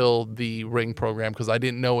until the ring program, because I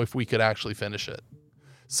didn't know if we could actually finish it.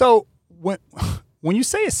 So when you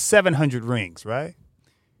say it's 700 rings, right?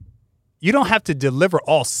 You don't have to deliver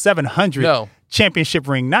all 700 championship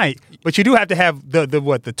ring night, but you do have to have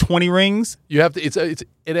the 20 rings. You have to. It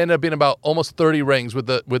ended up being about almost 30 rings with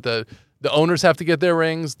the owners have to get their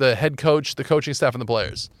rings, the head coach, the coaching staff, and the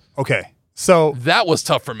players. Okay, so that was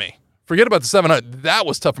tough for me. Forget about the 700. That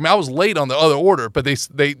was tough for me. I was late on the other order, but they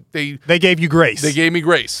gave you grace. They gave me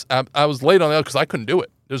grace. I was late on the other because I couldn't do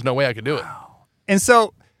it. There's no way I could do it. And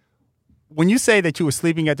so when you say that you were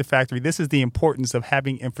sleeping at the factory, this is the importance of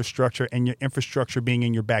having infrastructure and your infrastructure being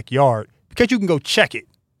in your backyard, because you can go check it.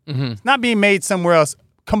 Mm-hmm. It's not being made somewhere else.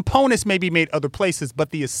 Components may be made other places,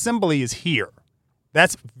 but the assembly is here.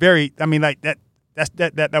 That's very, I mean, like that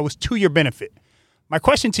was to your benefit. My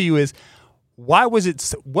question to you is,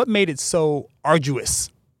 what made it so arduous?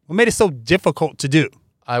 What made it so difficult to do?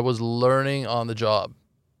 I was learning on the job.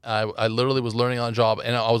 I literally was learning on the job,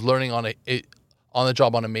 and I was learning on the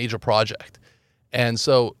job on a major project. And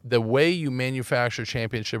so the way you manufacture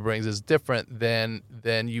championship rings is different than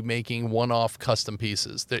you making one-off custom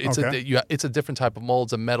pieces. It's a different type of mold.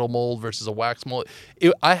 It's a metal mold versus a wax mold.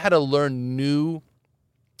 I had to learn new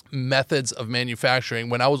methods of manufacturing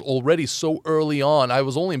when I was already so early on. I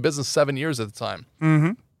was only in business 7 years at the time.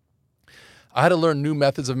 Mm-hmm. I had to learn new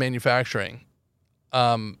methods of manufacturing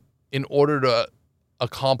in order to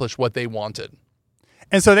accomplish what they wanted.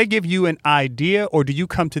 And so they give you an idea, or do you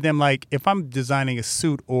come to them like, if I'm designing a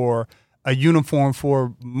suit or a uniform for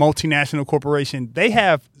a multinational corporation, they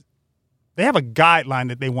have a guideline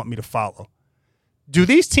that they want me to follow. Do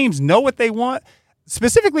these teams know what they want?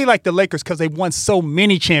 Specifically like the Lakers, because they've won so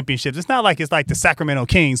many championships. It's not like it's like the Sacramento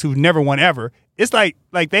Kings who've never won ever. It's like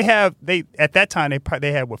they at that time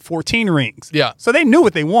they had 14 rings. Yeah. So they knew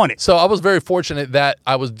what they wanted. So I was very fortunate that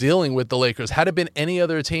I was dealing with the Lakers. Had it been any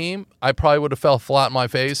other team, I probably would have fell flat on my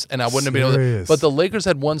face and I wouldn't have been able to. But the Lakers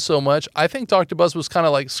had won so much. I think Dr. Buzz was kind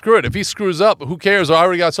of like, screw it. If he screws up, who cares? I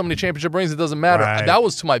already got so many championship rings, it doesn't matter. Right. That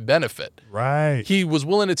was to my benefit. Right. He was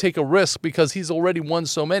willing to take a risk because he's already won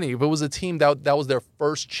so many. If it was a team that was their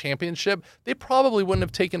first championship, they probably wouldn't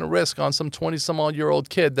have taken a risk on some 20-some-odd-year-old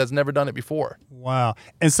kid that's never done it before. Wow.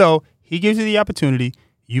 And so he gives you the opportunity.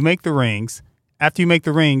 You make the rings. After you make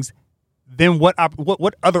the rings, then what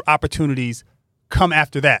other opportunities come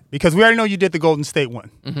after that? Because we already know you did the Golden State one,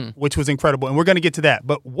 mm-hmm. which was incredible, and we're going to get to that.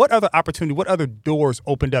 But what other opportunity, what other doors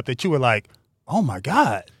opened up that you were like, oh, my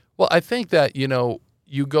God? Well, I think that,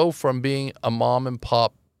 you go from being a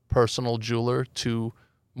mom-and-pop personal jeweler to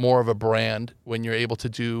more of a brand when you're able to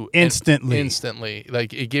do instantly.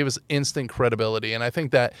 Like, it gave us instant credibility. And I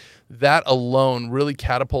think that alone really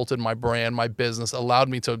catapulted my brand, my business, allowed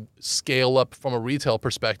me to scale up from a retail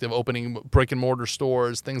perspective, opening brick and mortar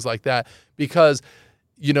stores, things like that. Because,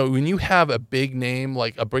 when you have a big name,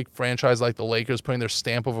 like a big franchise like the Lakers putting their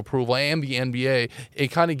stamp of approval, and the NBA, it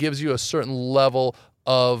kind of gives you a certain level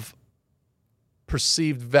of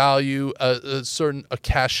perceived value, a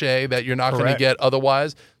cachet that you're not going to get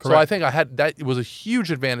otherwise. Correct. So I think it was a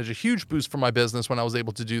huge advantage, a huge boost for my business when I was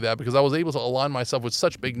able to do that, because I was able to align myself with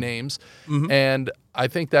such big names. Mm-hmm. And I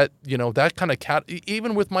think that, that kind of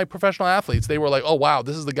even with my professional athletes, they were like, oh, wow,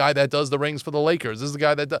 this is the guy that does the rings for the Lakers. This is the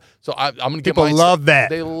guy that does. So I'm going to get People love that.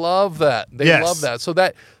 They love that. They love that. So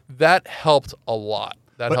that helped a lot.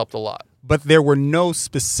 Helped a lot. But there were no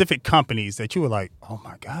specific companies that you were like, oh,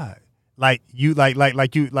 my God. Like you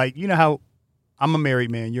know how I'm a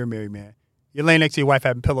married man, you're a married man. You're laying next to your wife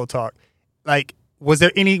having pillow talk. Like, was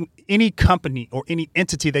there any company or any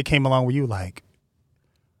entity that came along where you like,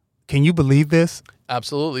 can you believe this?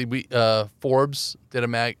 Absolutely. We Forbes did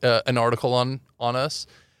an article on us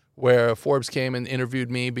where Forbes came and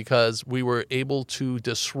interviewed me because we were able to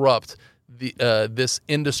disrupt this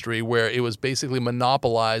industry where it was basically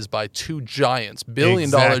monopolized by two giants,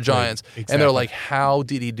 billion-dollar giants. Exactly. And they're like, how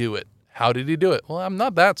did he do it? How did he do it? Well, I'm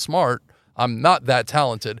not that smart. I'm not that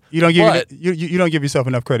talented. You don't give yourself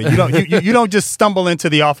enough credit. You don't just stumble into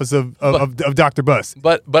the office of Dr. Buzz.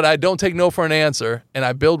 But I don't take no for an answer, and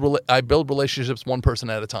I build relationships one person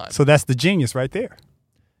at a time. So that's the genius right there.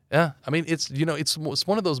 Yeah, I mean, it's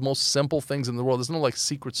one of those most simple things in the world. There's no like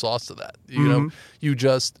secret sauce to that. You know, you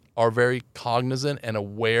just are very cognizant and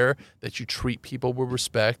aware that you treat people with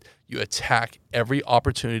respect. You attack every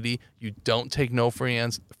opportunity. You don't take no for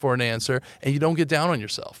an answer, and you don't get down on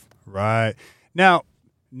yourself. Right. Now,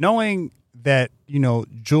 knowing that,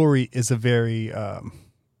 jewelry is a very,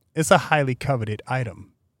 it's a highly coveted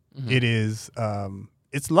item. It is,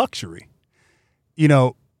 it's luxury.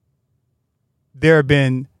 There have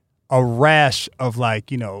been a rash of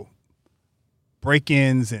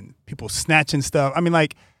break-ins and people snatching stuff. I mean,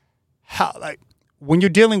 when you're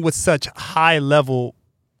dealing with such high level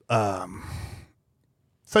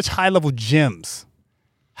gems,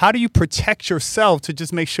 how do you protect yourself to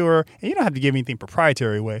just make sure, and you don't have to give anything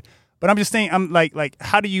proprietary away, but I'm just saying,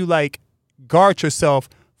 how do you guard yourself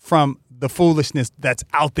from the foolishness that's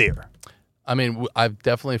out there? I mean, I've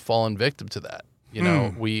definitely fallen victim to that.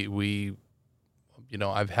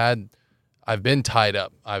 I've been tied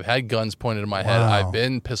up. I've had guns pointed at my head. I've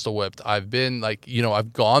been pistol whipped. I've been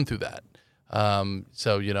I've gone through that.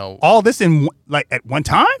 All this at one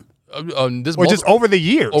time? Just over the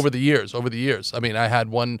years? Over the years. I mean, I had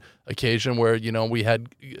one occasion where, we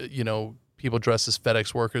had, people dressed as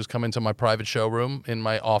FedEx workers come into my private showroom in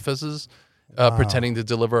my offices, pretending to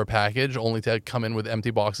deliver a package, only to come in with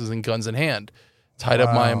empty boxes and guns in hand. Tied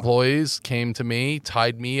up my employees, came to me,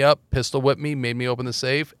 tied me up, pistol whipped me, made me open the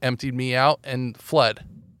safe, emptied me out, and fled.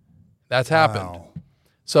 That's happened.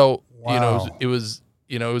 So, it was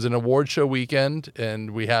an award show weekend,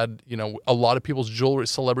 and we had, a lot of people's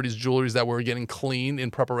celebrities' jewelries that were getting cleaned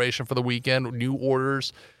in preparation for the weekend, new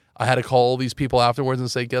orders. I had to call all these people afterwards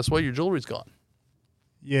and say, guess what? Your jewelry's gone.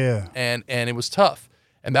 Yeah. And it was tough.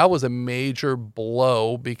 And that was a major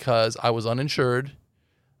blow because I was uninsured.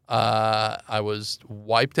 I was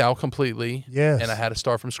wiped out completely. Yes. And I had to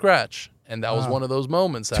start from scratch. And that was one of those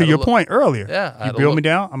moments. To your point earlier. Yeah. You build me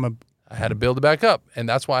down, I had to build it back up. And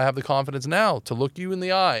that's why I have the confidence now to look you in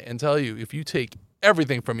the eye and tell you, if you take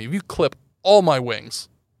everything from me, if you clip all my wings,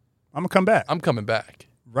 I'm going to come back. I'm coming back.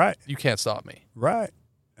 Right. You can't stop me. Right.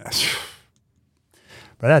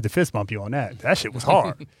 But I had to fist bump you on that. That shit was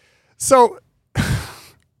hard. So,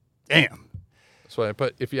 damn. That's why I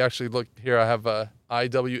put, if you actually look here, I have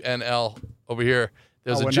IWNL over here.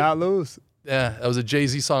 I will not lose. Yeah, that was a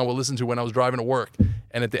Jay-Z song I would listen to when I was driving to work.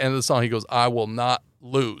 And at the end of the song, he goes, I will not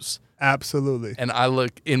lose. Absolutely. And I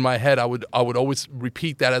look in my head, I would always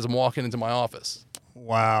repeat that as I'm walking into my office.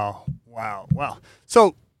 Wow.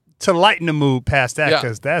 So to lighten the mood past that,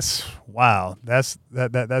 because that's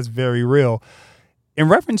very real. In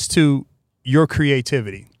reference to your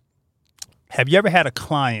creativity, have you ever had a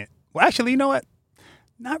client? Well, actually, you know what?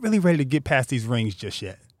 Not really ready to get past these rings just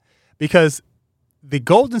yet, because the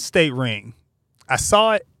Golden State ring, I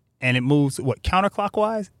saw it and it moves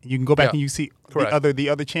counterclockwise. You can go back and you see the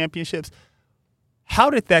other championships.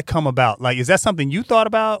 How did that come about? Is that something you thought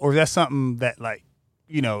about, or is that something that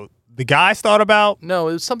the guys thought about? No,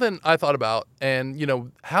 it was something I thought about.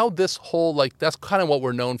 And, how this whole, that's kind of what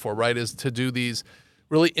we're known for, right, is to do these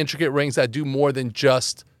really intricate rings that do more than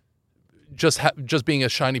just being a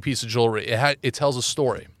shiny piece of jewelry. It tells a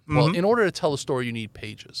story. Mm-hmm. Well, in order to tell a story, you need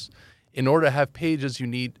pages. In order to have pages, you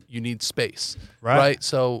need space. Right?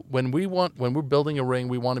 So when we're building a ring,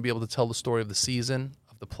 we want to be able to tell the story of the season,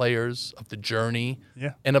 of the players, of the journey,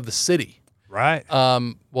 and of the city. Right.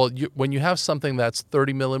 When you have something that's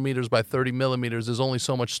 30 millimeters by 30 millimeters, there's only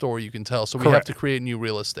so much story you can tell. So we have to create new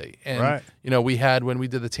real estate. And, we had, when we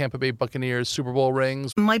did the Tampa Bay Buccaneers Super Bowl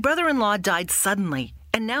rings. My brother-in-law died suddenly,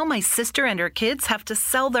 and now my sister and her kids have to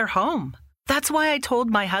sell their home. That's why I told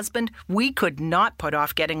my husband we could not put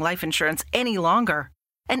off getting life insurance any longer.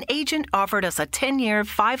 An agent offered us a 10-year,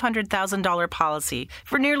 $500,000 policy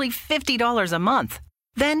for nearly $50 a month.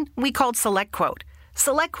 Then we called SelectQuote.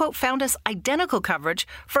 SelectQuote found us identical coverage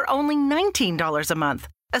for only $19 a month,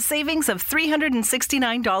 a savings of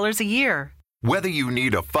 $369 a year. Whether you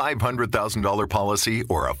need a $500,000 policy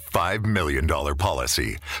or a $5 million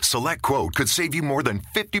policy, SelectQuote could save you more than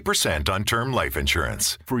 50% on term life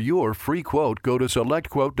insurance. For your free quote, go to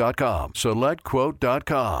SelectQuote.com.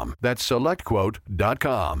 SelectQuote.com. That's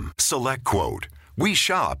SelectQuote.com. SelectQuote. We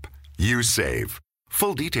shop, you save.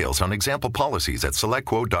 Full details on example policies at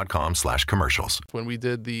SelectQuote.com/commercials. When we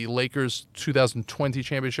did the Lakers 2020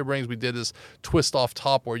 championship rings, we did this twist off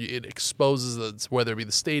top where it exposes whether it be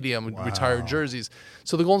the stadium, retired jerseys.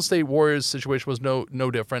 So the Golden State Warriors situation was no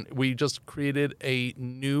different. We just created a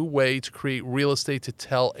new way to create real estate to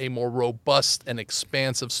tell a more robust and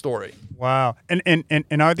expansive story. Wow. And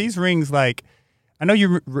are these rings I know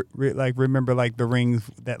you remember the rings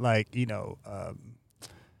that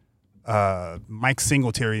Mike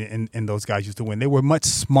Singletary and those guys used to win. They were much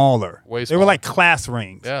smaller. Way They were smaller. like class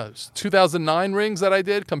rings. Yeah, it was 2009 rings that I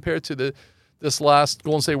did compared to this last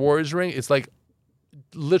Golden State Warriors ring. It's like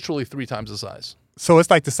literally 3 times the size. So it's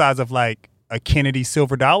like the size of like a Kennedy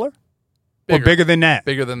silver dollar? Or bigger than that?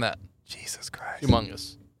 Bigger than that. Jesus Christ.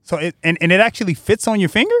 Humongous. So it actually fits on your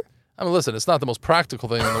finger? I mean, listen, it's not the most practical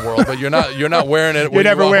thing in the world, but you're not wearing it. You're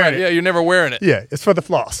never wearing it. Yeah, you're never wearing it. Yeah, it's for the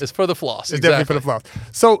floss. It's for the floss. It's exactly. definitely for the floss.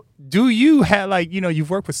 So do you have, like, you've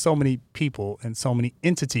worked with so many people and so many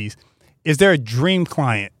entities. Is there a dream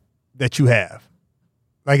client that you have?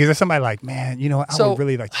 Like, is there somebody like, man, I would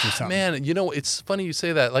really like to do something? Man, it's funny you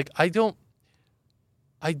say that. Like, I don't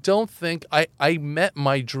think I met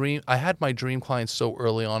my dream. I had my dream client so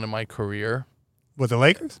early on in my career. Was it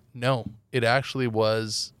Lakers? No, it actually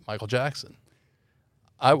was Michael Jackson.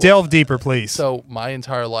 Delve deeper, please. So my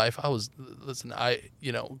entire life,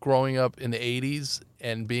 growing up in the 80s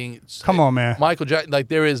and being Come on, man. Michael Jackson, like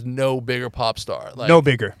there is no bigger pop star. Like, no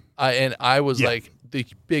bigger. I was like the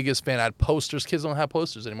biggest fan. I had posters. Kids don't have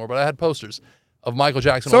posters anymore, but I had posters of Michael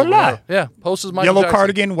Jackson. So did I. Yeah, posters of Michael Yellow Jackson.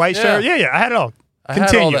 cardigan, white shirt. Yeah, I had it all. I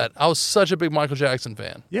had all that. I was such a big Michael Jackson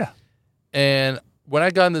fan. Yeah. And when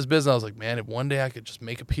I got in this business, I was like, man, if one day I could just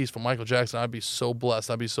make a piece for Michael Jackson, I'd be so blessed.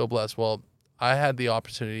 Well, I had the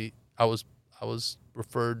opportunity. I was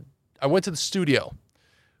referred. I went to the studio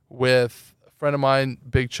with a friend of mine,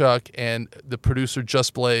 Big Chuck, and the producer,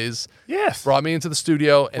 Just Blaze. Yes. Brought me into the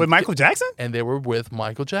studio. With Michael Jackson? And they were with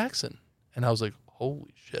Michael Jackson. And I was like,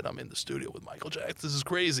 holy shit, I'm in the studio with Michael Jackson. This is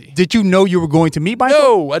crazy. Did you know you were going to meet Michael?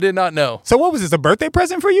 No, I did not know. So what was this, a birthday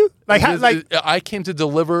present for you? I came to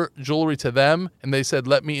deliver jewelry to them, and they said,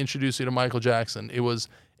 let me introduce you to Michael Jackson. It was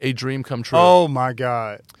a dream come true. Oh, my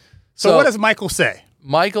God. So what does Michael say?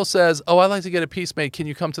 Michael says, "Oh, I'd like to get a piece made. Can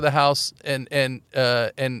you come to the house and I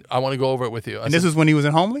want to go over it with you?" This is when he was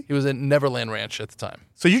in Homely? He was in Neverland Ranch at the time.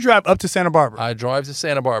 So you drive up to Santa Barbara? I drive to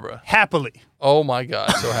Santa Barbara. Happily. Oh my God,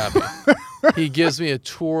 so happy. He gives me a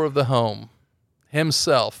tour of the home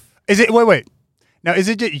himself. Wait. Now, is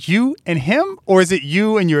it just you and him, or is it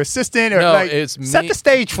you and your assistant? Or no, it's me. Set the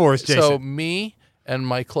stage for us, Jason. So me and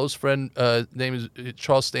my close friend, name is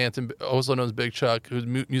Charles Stanton, also known as Big Chuck, who's a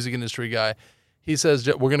music industry guy. He says,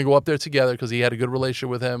 we're going to go up there together because he had a good relationship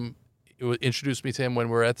with him. It introduced me to him when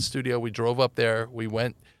we were at the studio. We drove up there. We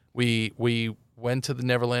went to the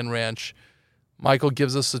Neverland Ranch. Michael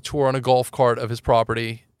gives us a tour on a golf cart of his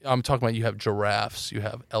property. I'm talking about you have giraffes, you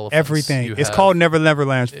have elephants. Everything. It's called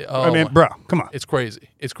Neverland. I mean, bro, come on. It's crazy.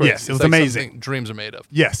 It's crazy. Yes, it was amazing. Dreams are made of.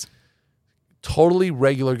 Yes. Totally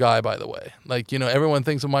regular guy, by the way. Like, everyone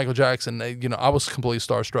thinks of Michael Jackson. I was completely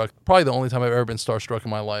starstruck. Probably the only time I've ever been starstruck in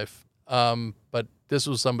my life. But this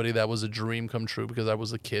was somebody that was a dream come true because I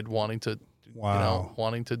was a kid wanting to,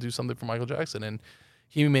 wanting to do something for Michael Jackson. And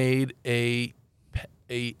he made had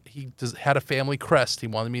a family crest. He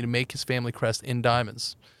wanted me to make his family crest in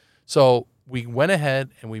diamonds. So we went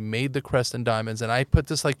ahead and we made the crest in diamonds. And I put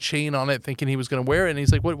this like chain on it, thinking he was going to wear it. And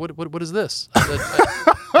he's like, "What is this?"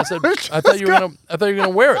 I said, I thought you were gonna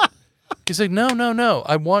wear it. He's like, no.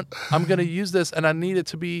 I'm going to use this, and I need it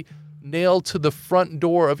to be nailed to the front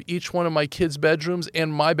door of each one of my kids' bedrooms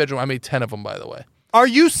and my bedroom. I made 10 of them, by the way. Are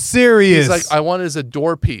you serious? He's like, I want it as a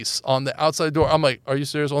door piece on the outside door. I'm like, are you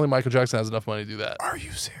serious? Only Michael Jackson has enough money to do that. Are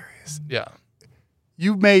you serious? Yeah.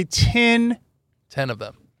 You made 10 of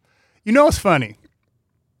them. You know what's funny?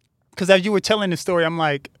 Because as you were telling the story, I'm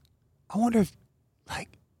like, I wonder if,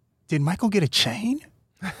 did Michael get a chain?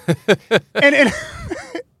 and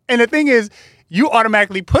the thing is, you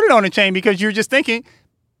automatically put it on a chain because you're just thinking,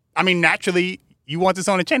 I mean, naturally, you want this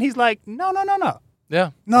on a chain. He's like, no.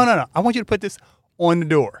 Yeah. No. I want you to put this on the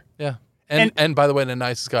door. Yeah. And by the way, the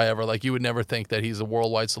nicest guy ever. Like, you would never think that he's a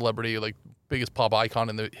worldwide celebrity, like biggest pop icon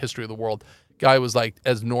in the history of the world. Guy was like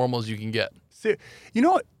as normal as you can get. You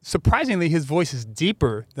know what? Surprisingly, his voice is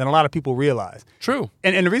deeper than a lot of people realize. True.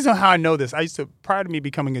 And the reason how I know this, prior to me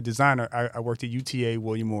becoming a designer, I worked at UTA,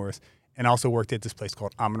 William Morris, and also worked at this place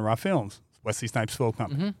called Amon-Ra Films, Wesley Snipes' film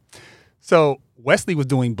company. Mm-hmm. So Wesley was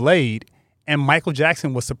doing Blade, and Michael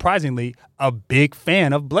Jackson was surprisingly a big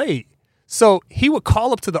fan of Blade. So he would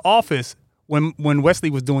call up to the office when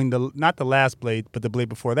Wesley was doing not the last Blade, but the Blade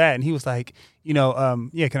before that, and he was like, can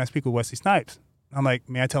I speak with Wesley Snipes? I'm like,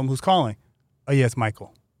 may I tell him who's calling? Oh, yeah, it's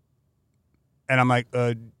Michael. And I'm like,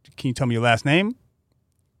 can you tell me your last name?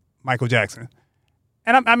 Michael Jackson.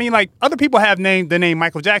 And I mean, other people have the name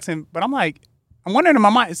Michael Jackson, but I'm like, I'm wondering in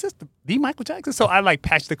my mind, is this the Michael Jackson? So I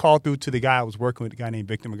patched the call through to the guy I was working with, the guy named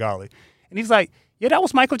Victor Magali. And he's like, yeah, that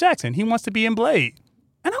was Michael Jackson. He wants to be in Blade.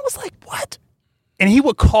 And I was like, what? And he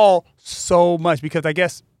would call so much because I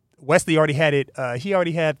guess Wesley already had it. He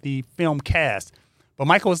already had the film cast. But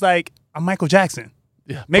Michael was like, I'm Michael Jackson.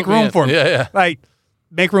 Yeah, make room for me. Yeah. Like,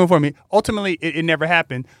 make room for me. Ultimately, it never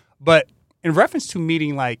happened. But in reference to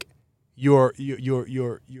meeting like your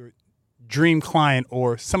dream client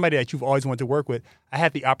or somebody that you've always wanted to work with, I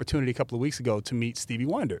had the opportunity a couple of weeks ago to meet Stevie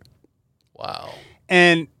Wonder. Wow.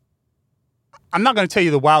 And I'm not going to tell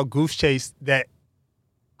you the wild goose chase that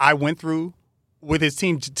I went through with his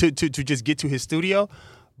team to just get to his studio.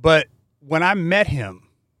 But when I met him,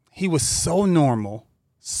 he was so normal,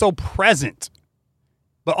 so present,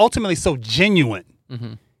 but ultimately so genuine.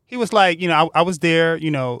 Mm-hmm. He was like, you know, I was there,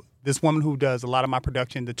 you know, this woman who does a lot of my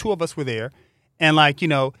production, the two of us were there. And like, you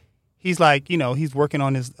know, he's like, you know, he's working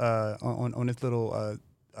on his on his little,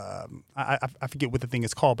 I forget what the thing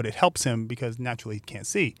is called, but it helps him because naturally he can't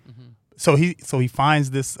see. Mm-hmm. So he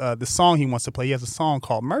finds this song he wants to play. He has a song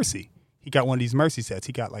called Mercy. He got one of these Mercy sets.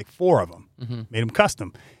 He got like 4 of them, made them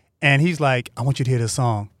custom. And he's like, I want you to hear this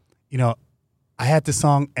song. You know, I had this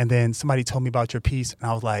song and then somebody told me about your piece. And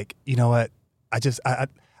I was like, you know what? I just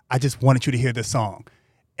wanted you to hear this song.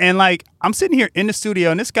 And like, I'm sitting here in the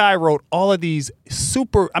studio and this guy wrote all of these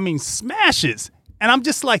smashes. And I'm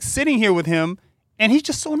just like sitting here with him and he's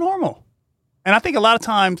just so normal. And I think a lot of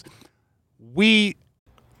times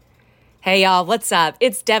Hey y'all, what's up?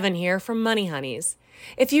 It's Devin here from Money Honeys.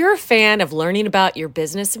 If you're a fan of learning about your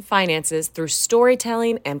business and finances through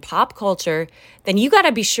storytelling and pop culture, then you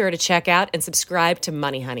gotta be sure to check out and subscribe to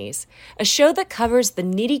Money Honeys, a show that covers the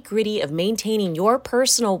nitty-gritty of maintaining your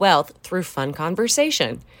personal wealth through fun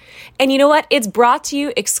conversation. And you know what? It's brought to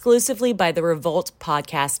you exclusively by the Revolt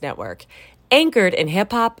Podcast Network, anchored in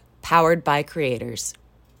hip-hop, powered by creators.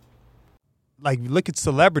 Like, look at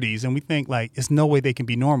celebrities and we think like, it's no way they can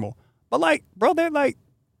be normal. But like, bro,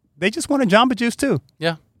 they just want a Jamba Juice too.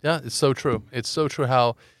 Yeah, it's so true. It's so true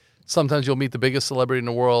how sometimes you'll meet the biggest celebrity in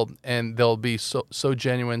the world and they'll be so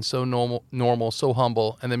genuine, so normal, so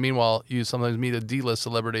humble. And then meanwhile, you sometimes meet a D-list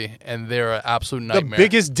celebrity and they're an absolute nightmare. The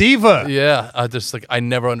biggest diva. Yeah, I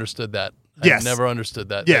never understood that. Yes. I never understood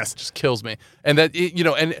that. Yes. It just kills me. And that, you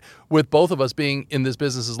know, and with both of us being in this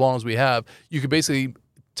business as long as we have, you could basically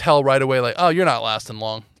tell right away like, oh, you're not lasting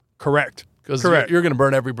long. Correct. Because you're going to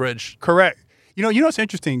burn every bridge. Correct. You know what's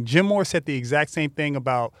interesting? Jim Moore said the exact same thing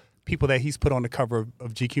about people that he's put on the cover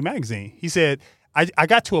of GQ magazine. He said, I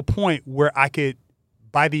got to a point where I could,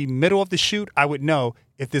 by the middle of the shoot, I would know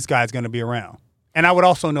if this guy's going to be around. And I would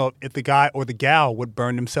also know if the guy or the gal would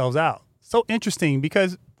burn themselves out. So interesting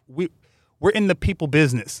because we're in the people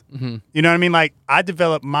business. Mm-hmm. You know what I mean? Like I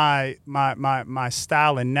developed my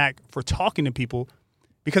style and knack for talking to people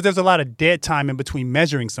because there's a lot of dead time in between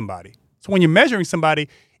measuring somebody. So when you're measuring somebody,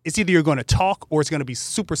 it's either you're going to talk or it's going to be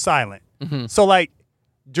super silent. Mm-hmm. So like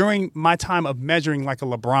during my time of measuring like a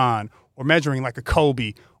LeBron or measuring like a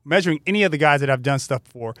Kobe, measuring any of the guys that I've done stuff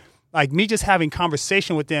for, like me just having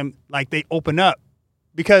conversation with them, like they open up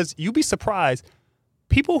because you'd be surprised.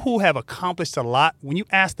 People who have accomplished a lot, when you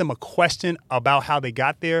ask them a question about how they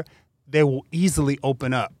got there, they will easily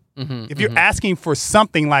open up. Mm-hmm, if you're asking for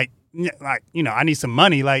something like, you know, I need some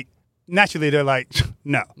money, like naturally they're like,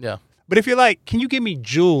 no. Yeah. But if you're like, can you give me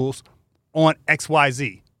jewels on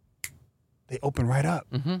XYZ? They open right up.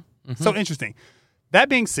 Mm-hmm, mm-hmm. So interesting. That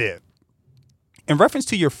being said, in reference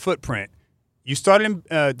to your footprint, you started in,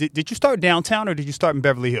 did you start downtown or did you start in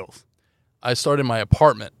Beverly Hills? I started in my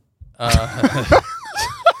apartment.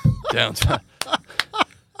 Downtown.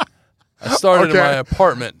 I started in my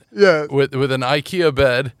apartment with an IKEA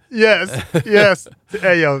bed. Yes.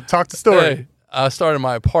 Hey, yo, talk the story. Hey, I started in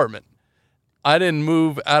my apartment. I didn't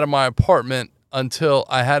move out of my apartment until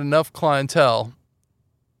I had enough clientele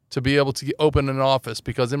to be able to open an office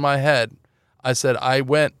because in my head, I said,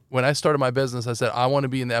 when I started my business, I said, I want to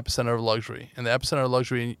be in the epicenter of luxury. And the epicenter of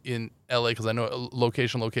luxury in LA, because I know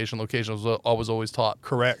location was always taught.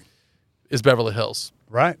 Correct. Is Beverly Hills.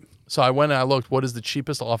 Right. So I went and I looked, what is the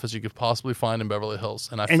cheapest office you could possibly find in Beverly Hills?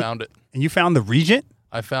 And I found it. And you found the Regent?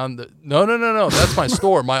 I found the no. That's my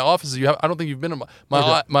store. My offices. I don't think you've been in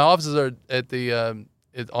my offices are at the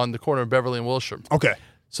on the corner of Beverly and Wilshire. Okay.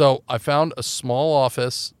 So I found a small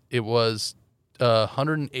office. It was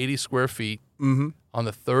 180 square feet on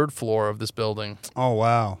the 3rd floor of this building. Oh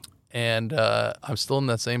wow! And I'm still in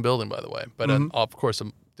that same building, by the way, but of course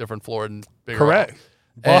a different floor and bigger. Correct.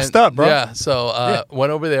 Bossed up, bro. Yeah. So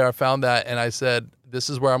went over there. I found that, and I said, this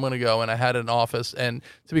is where I'm going to go. And I had an office. And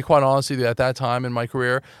to be quite honest with you, at that time in my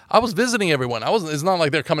career, I was visiting everyone. It's not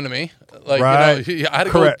like they're coming to me. Like, right. You know, I had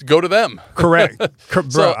to go to them. Correct.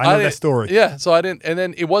 Bro, I know that story. Yeah. So I didn't. And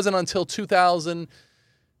then it wasn't until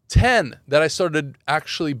 2010 that I started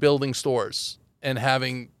actually building stores. and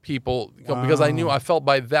having people because I felt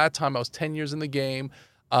by that time I was 10 years in the game.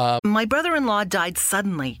 My brother-in-law died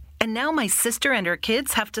suddenly, and now my sister and her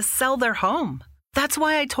kids have to sell their home. That's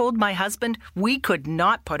why I told my husband we could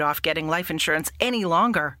not put off getting life insurance any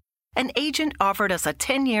longer. An agent offered us a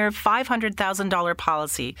 10-year, $500,000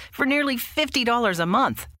 policy for nearly $50 a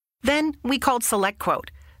month. Then we called SelectQuote.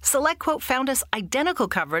 SelectQuote found us identical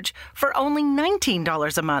coverage for only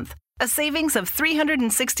 $19 a month, a savings of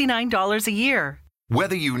 $369 a year.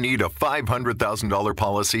 Whether you need a $500,000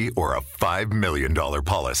 policy or a $5 million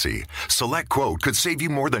policy, SelectQuote could save you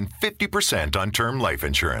more than 50% on term life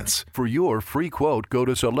insurance. For your free quote, go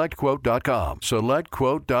to SelectQuote.com.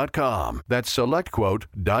 SelectQuote.com. That's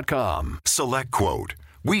SelectQuote.com. SelectQuote.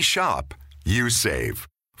 We shop, you save.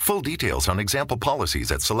 Full details on example policies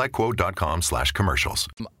at SelectQuote.com/commercials.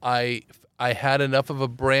 I had enough of a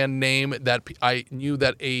brand name that I knew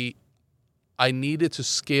that I needed to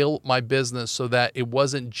scale my business so that it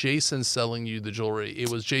wasn't Jason selling you the jewelry. It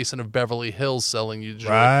was Jason of Beverly Hills selling you the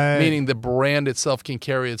jewelry, meaning the brand itself can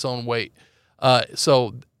carry its own weight.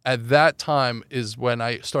 So at that time is when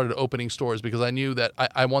I started opening stores because I knew that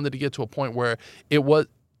I wanted to get to a point where it was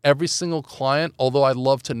every single client, although I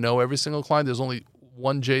love to know every single client, there's only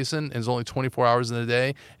one Jason and there's only 24 hours in a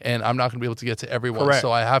day, and I'm not going to be able to get to everyone. Correct.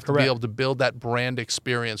 So I have to be able to build that brand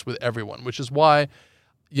experience with everyone, which is why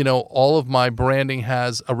all of my branding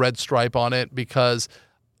has a red stripe on it because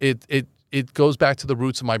it goes back to the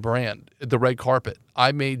roots of my brand, the red carpet.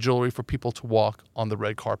 I made jewelry for people to walk on the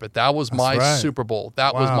red carpet. That was my Super Bowl.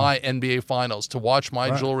 That was my NBA Finals, to watch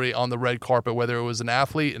my jewelry on the red carpet, whether it was an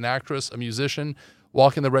athlete, an actress, a musician,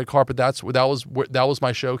 walking the red carpet. That was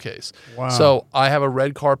my showcase. Wow. So I have a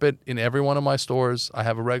red carpet in every one of my stores. I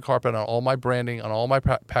have a red carpet on all my branding, on all my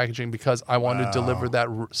packaging, because I want to deliver that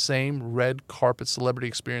same red carpet celebrity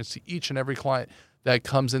experience to each and every client that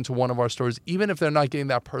comes into one of our stores. Even if they're not getting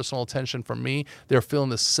that personal attention from me, they're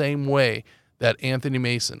feeling the same way that Anthony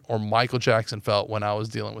Mason or Michael Jackson felt when I was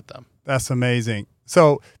dealing with them. That's amazing.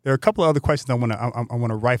 So there are a couple of other questions I want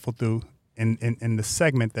to rifle through in the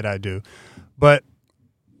segment that I do, but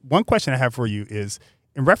one question I have for you is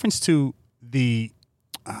in reference to the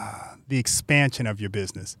expansion of your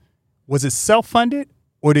business. Was it self-funded,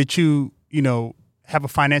 or did you have a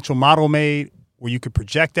financial model made where you could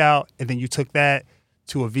project out and then you took that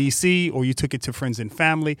to a VC or you took it to friends and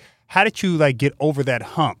family? How did you get over that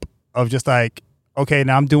hump of just okay,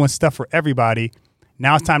 now I'm doing stuff for everybody.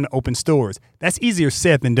 Now it's time to open stores. That's easier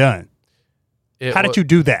said than done. How did you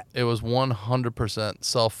do that? It was 100%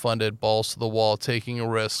 self-funded, balls to the wall, taking a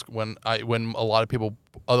risk when a lot of people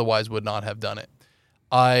otherwise would not have done it.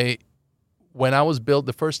 When I was built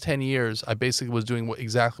the first 10 years, I basically was doing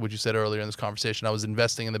exactly what you said earlier in this conversation. I was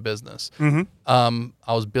investing in the business. Mm-hmm.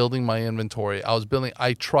 I was building my inventory.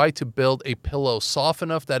 I tried to build a pillow soft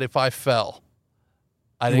enough that if I fell,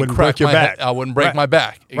 I didn't crack my back. I wouldn't break my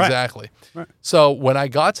back. Exactly. Right. So when I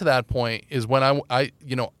got to that point is when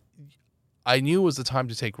I knew it was the time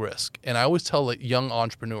to take risk. And I always tell young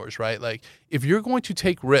entrepreneurs, right? If you're going to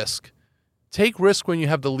take risk when you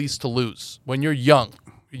have the least to lose. When you're young,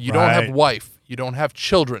 you don't have wife, you don't have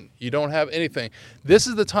children, you don't have anything. This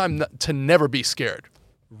is the time to never be scared.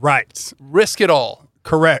 Right. Risk it all.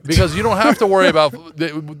 Correct. Because you don't have to worry about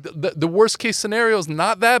the worst case scenario is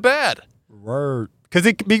not that bad. Word. Because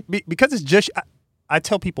it's just, I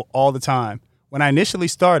tell people all the time, when I initially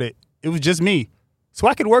started, it was just me. So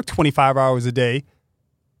I could work 25 hours a day,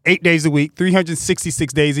 8 days a week,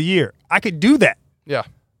 366 days a year. I could do that. Yeah.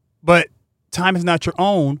 But time is not your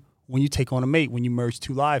own when you take on a mate, when you merge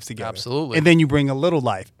two lives together. Absolutely. And then you bring a little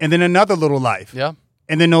life and then another little life. Yeah.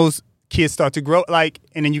 And then those kids start to grow, and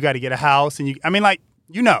then you got to get a house and you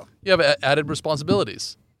have added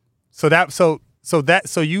responsibilities. So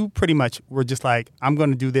you pretty much were just I'm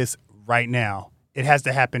going to do this right now. It has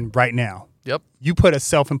to happen right now. Yep. You put a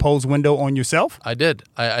self-imposed window on yourself? I did.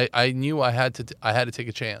 I knew I had to take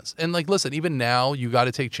a chance. And listen, even now you got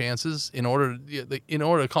to take chances in order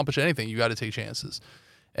to accomplish anything. You got to take chances.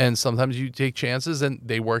 And sometimes you take chances and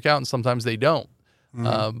they work out and sometimes they don't.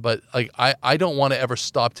 Mm-hmm. But I don't want to ever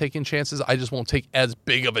stop taking chances. I just won't take as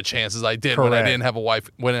big of a chance as I did when I didn't have wife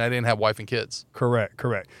and kids.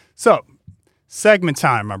 Correct. So, segment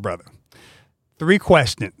time, my brother. 3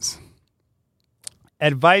 questions.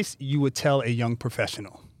 Advice you would tell a young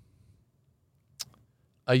professional.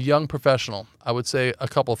 A young professional, I would say a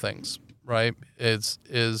couple things, right?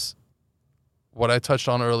 Is what I touched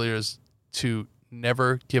on earlier is to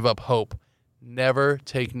never give up hope. Never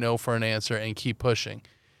take no for an answer and keep pushing.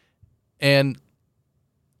 And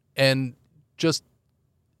just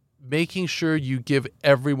making sure you give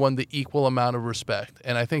everyone the equal amount of respect.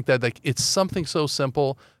 And I think that like it's something so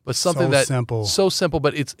simple, but something so simple,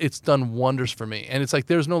 but it's done wonders for me. And it's like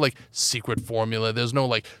there's no like secret formula. There's no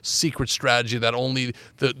like secret strategy that only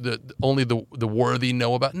the worthy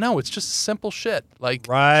know about. No, it's just simple shit. Like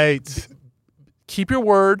right. Keep your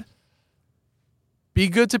word. Be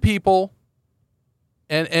good to people.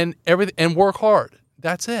 And everything, and work hard.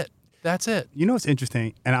 That's it. That's it. You know what's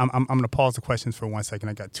interesting, and I'm going to pause the questions for 1 second.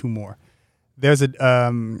 I got two more. There's a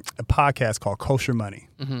podcast called Kosher Money.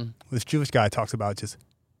 Mm-hmm. This Jewish guy talks about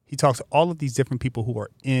he talks to all of these different people who are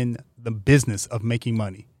in the business of making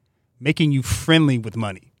money, making you friendly with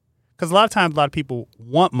money. Because a lot of times, a lot of people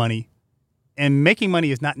want money, and making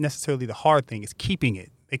money is not necessarily the hard thing. It's keeping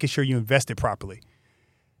it, making sure you invest it properly.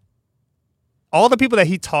 All the people that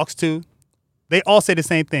he talks to, they all say the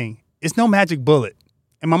same thing. It's no magic bullet.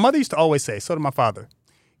 And my mother used to always say, so did my father,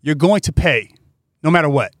 you're going to pay no matter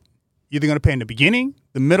what. You're either going to pay in the beginning,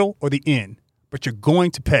 the middle, or the end, but you're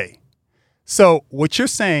going to pay. So what you're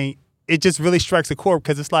saying, it just really strikes a chord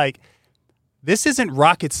because it's like, this isn't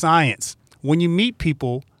rocket science. When you meet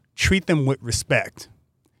people, treat them with respect,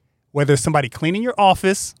 whether it's somebody cleaning your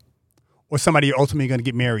office or somebody you're ultimately going to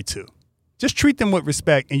get married to. Just treat them with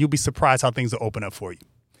respect and you'll be surprised how things will open up for you.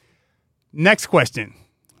 Next question.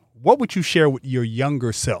 What would you share with your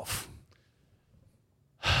younger self?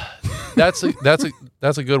 That's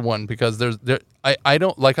a good one because I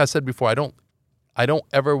don't, like I said before, I don't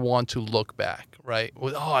ever want to look back, right?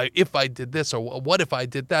 If I did this or what if I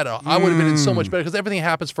did that, or I would have been in so much better because everything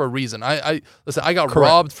happens for a reason. Listen, I got Correct.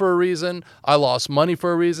 robbed for a reason. I lost money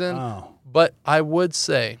for a reason. Oh. But I would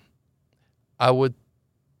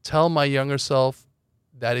tell my younger self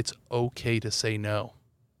that it's okay to say no.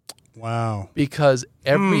 Wow. Because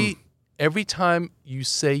every time you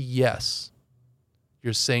say yes,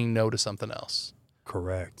 you're saying no to something else.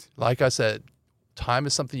 Correct. Like I said, time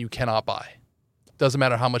is something you cannot buy. Doesn't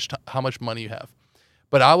matter how much money you have.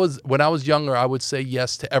 But when I was younger, I would say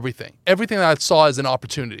yes to everything. Everything that I saw as an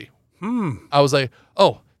opportunity. I was like,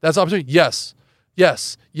 oh, that's an opportunity. Yes.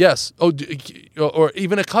 Oh, or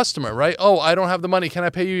even a customer, right? Oh, I don't have the money. Can I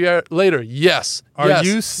pay you later? Yes. Are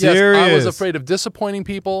you serious? Yes. I was afraid of disappointing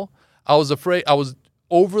people. I was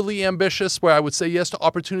overly ambitious where I would say yes to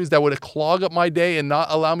opportunities that would clog up my day and not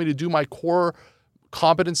allow me to do my core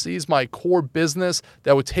competencies, my core business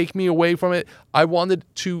that would take me away from it. I wanted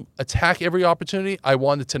to attack every opportunity. I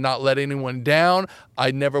wanted to not let anyone down.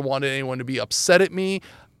 I never wanted anyone to be upset at me.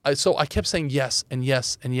 So I kept saying yes and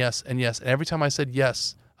yes and yes and yes. And every time I said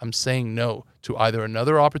yes, I'm saying no to either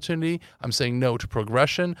another opportunity. I'm saying no to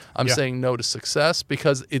progression. I'm saying no to success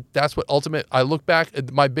because that's what I look back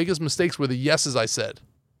at my biggest mistakes were the yeses I said,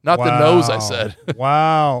 not the no's I said.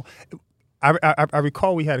 Wow. I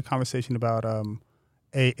recall we had a conversation about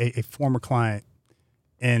a former client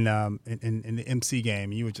in the MC game.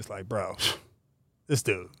 And you were just like, bro, this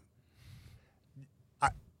dude,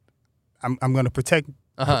 I'm going to protect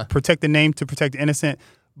the name to protect the innocent.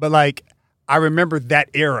 But like, I remember that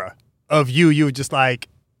era of you were just like,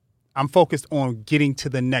 I'm focused on getting to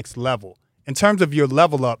the next level. In terms of your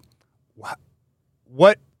level up,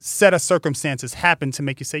 what set of circumstances happened to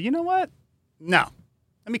make you say, you know what? No,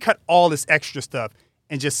 let me cut all this extra stuff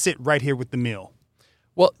and just sit right here with the meal.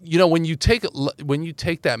 Well, when you take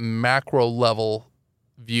that macro level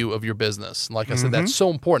view of your business, like I said, that's so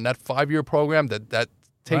important. That 5-year program,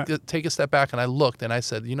 take a step back, and I looked and I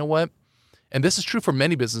said, you know what? And this is true for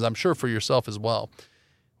many businesses, I'm sure for yourself as well.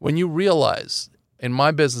 When you realize, in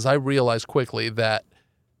my business, I realized quickly that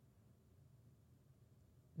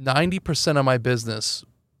 90% of my business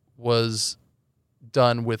was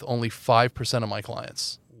done with only 5% of my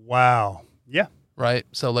clients. Wow. Yeah. Right?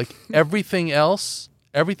 So like everything else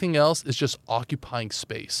is just occupying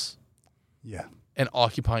space. Yeah. And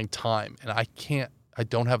occupying time. And I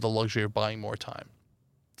don't have the luxury of buying more time.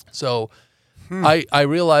 So I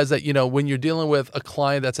realized that, when you're dealing with a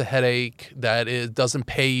client that's a headache, that doesn't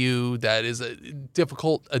pay you, that is a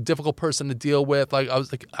difficult person to deal with, like I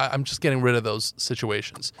was like, I'm just getting rid of those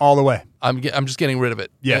situations. All the way. I'm just getting rid of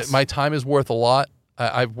it. Yes. My time is worth a lot.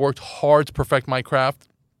 I've worked hard to perfect my craft.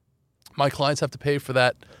 My clients have to pay for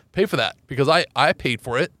that because I paid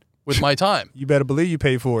for it with my time. You better believe you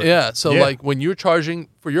paid for it. Yeah. So like when you're charging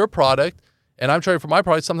for your product, and I'm charging for my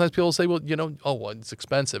product, sometimes people say, well, it's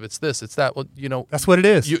expensive. It's this, it's that. Well, that's what it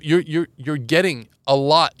is. You're getting a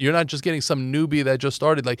lot. You're not just getting some newbie that just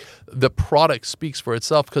started. Like the product speaks for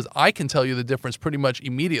itself because I can tell you the difference pretty much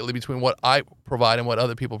immediately between what I provide and what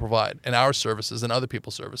other people provide and our services and other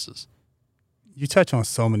people's services. You touch on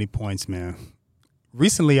so many points, man.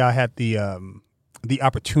 Recently, I had the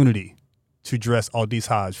opportunity to dress Aldis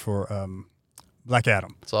Hodge for Black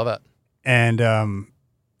Adam. Saw that. And the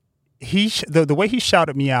way he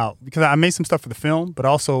shouted me out, because I made some stuff for the film, but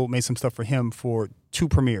also made some stuff for him for 2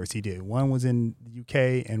 premieres he did. One was in the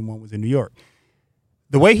UK and one was in New York.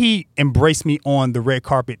 The way he embraced me on the red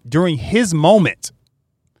carpet during his moment,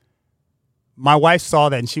 my wife saw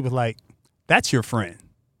that and she was like, that's your friend.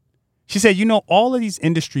 She said, all of these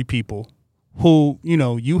industry people who,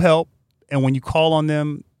 you help, and when you call on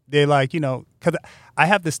them, they're like, because I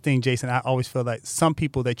have this thing, Jason, I always feel like some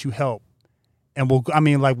people that you help and we'll go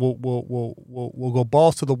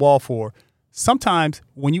balls to the wall for, sometimes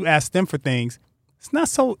when you ask them for things, it's not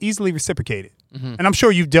so easily reciprocated. Mm-hmm. And I'm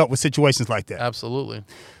sure you've dealt with situations like that. Absolutely.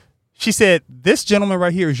 She said, this gentleman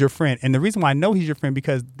right here is your friend. And the reason why I know he's your friend,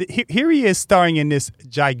 because here he is starring in this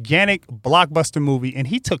gigantic blockbuster movie, and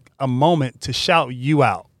he took a moment to shout you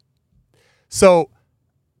out. So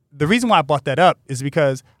the reason why I brought that up is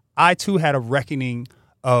because I, too, had a reckoning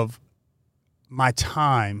of my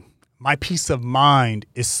time. My peace of mind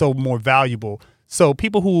is so more valuable. So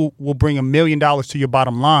people who will bring $1 million to your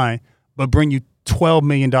bottom line, but bring you $12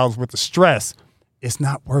 million worth of stress, it's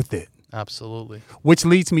not worth it. Absolutely. Which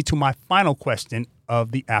leads me to my final question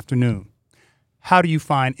of the afternoon. How do you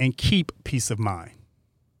find and keep peace of mind?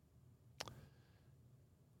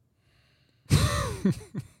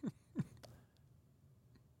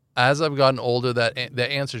 As I've gotten older, that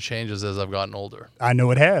answer changes as I've gotten older. I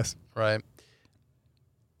know it has. Right.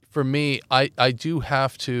 For me, I do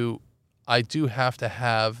have to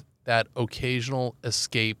have that occasional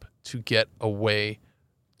escape to get away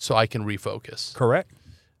so I can refocus. Correct.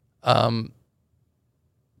 Time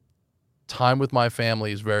with my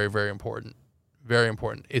family is very, very important. Very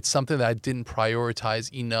important. It's something that I didn't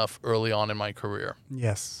prioritize enough early on in my career.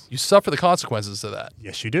 Yes. You suffer the consequences of that.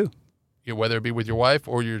 Yes, you do. Whether it be with your wife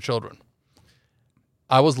or your children.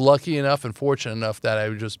 I was lucky enough and fortunate enough that I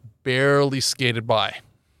just barely skated by.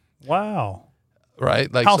 Wow. Right?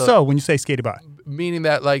 How so when you say skated by? Meaning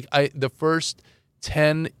that the first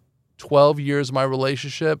 10, 12 years of my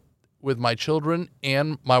relationship with my children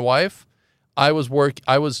and my wife, I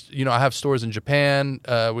have stores in Japan.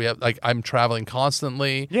 I'm traveling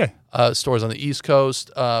constantly. Yeah. Stores on the East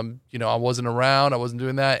Coast. I wasn't around. I wasn't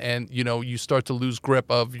doing that. And, you start to lose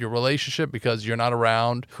grip of your relationship because you're not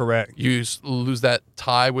around. Correct. You lose that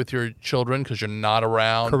tie with your children because you're not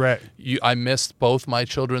around. Correct. I missed both my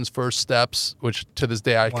children's first steps, which to this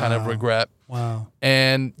day I kind of regret. Wow.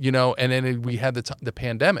 And, and then we had the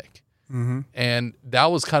pandemic. Mm-hmm. And that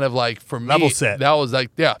was kind of like, for me, level set. That was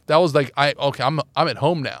like I'm at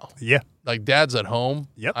home now. Yeah. Like Dad's at home.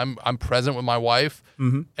 Yep. I'm present with my wife.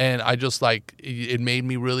 Mm-hmm. And I just it made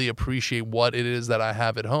me really appreciate what it is that I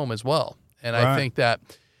have at home as well. And Right. I think that,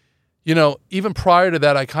 even prior to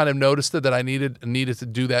that, I kind of noticed that I needed to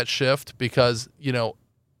do that shift because, I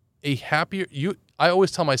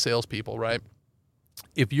always tell my salespeople, right?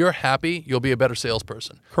 If you're happy, you'll be a better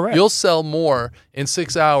salesperson. Correct. You'll sell more in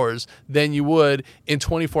 6 hours than you would in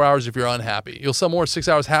 24 hours if you're unhappy. You'll sell more 6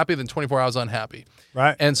 hours happy than 24 hours unhappy.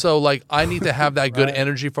 Right. And so, I need to have that good Right.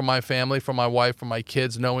 energy from my family, from my wife, from my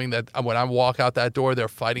kids, knowing that when I walk out that door, they're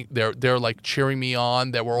fighting, they're like cheering me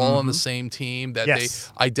on, that we're all on the same team, that Yes.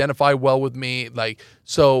 they identify well with me.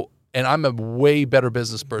 And I'm a way better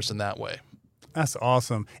business person that way. That's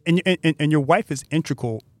awesome. And your wife is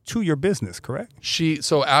integral to your business, correct?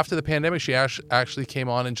 So after the pandemic, she actually came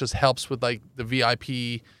on and just helps with the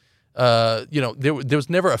VIP. There was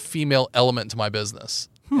never a female element to my business,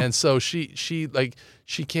 and so she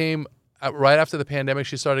came right after the pandemic.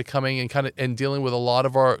 She started coming and dealing with a lot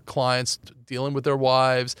of our clients, dealing with their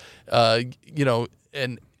wives,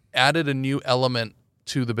 and added a new element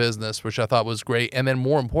to the business, which I thought was great. And then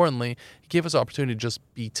more importantly, it gave us the opportunity to just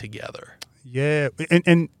be together. Yeah,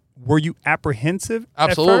 and were you apprehensive?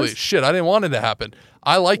 Absolutely. At first? Shit, I didn't want it to happen.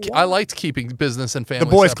 I liked keeping business and family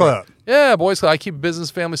The boys separate. club. Yeah, boys club. I keep business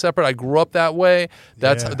and family separate. I grew up that way.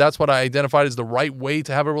 That's Yeah. that's what I identified as the right way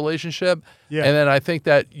to have a relationship. Yeah. And then I think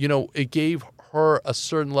that, it gave her a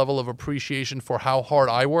certain level of appreciation for how hard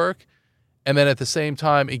I work. And then at the same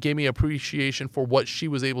time, it gave me appreciation for what she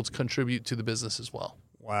was able to contribute to the business as well.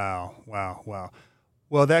 Wow.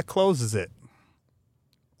 Well, that closes it.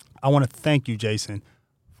 I want to thank you, Jason,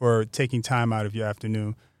 for taking time out of your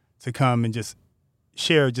afternoon to come and just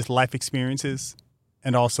share just life experiences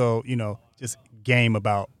and also, just game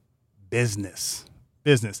about business.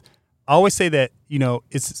 I always say that,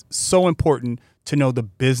 it's so important to know the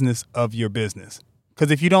business of your business.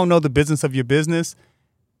 Because if you don't know the business of your business,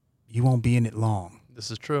 you won't be in it long.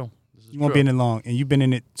 This is true. You won't be in it long. And you've been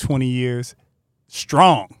in it 20 years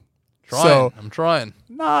strong. I'm trying.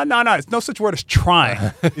 No. It's no such word as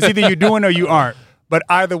trying. It's either you're doing or you aren't. But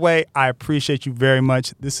either way, I appreciate you very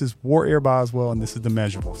much. This is Warrior Boswell, and this is The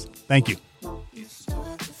Measurables. Thank you.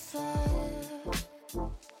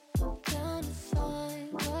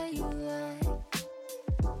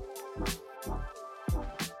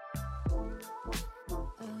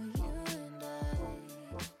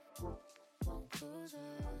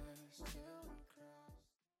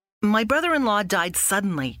 My brother-in-law died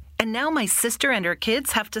suddenly, and now my sister and her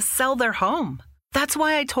kids have to sell their home. That's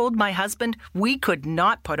why I told my husband we could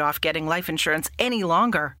not put off getting life insurance any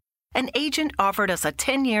longer. An agent offered us a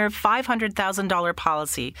 10-year, $500,000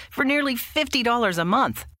 policy for nearly $50 a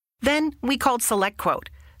month. Then we called SelectQuote.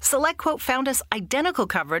 SelectQuote found us identical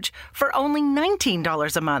coverage for only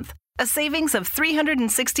 $19 a month, a savings of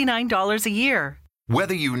 $369 a year.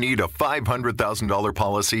 Whether you need a $500,000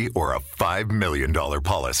 policy or a $5 million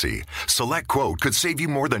policy, SelectQuote could save you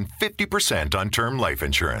more than 50% on term life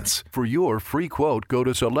insurance. For your free quote, go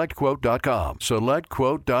to SelectQuote.com.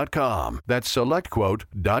 SelectQuote.com. That's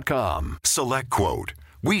SelectQuote.com. SelectQuote.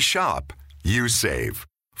 We shop, you save.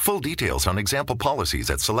 Full details on example policies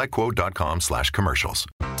at SelectQuote.com/commercials.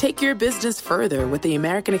 Take your business further with the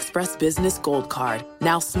American Express Business Gold Card.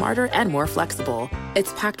 Now smarter and more flexible.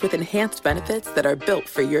 It's packed with enhanced benefits that are built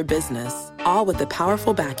for your business. All with the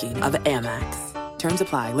powerful backing of Amex. Terms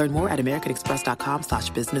apply. Learn more at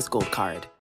americanexpress.com/businessgoldcard.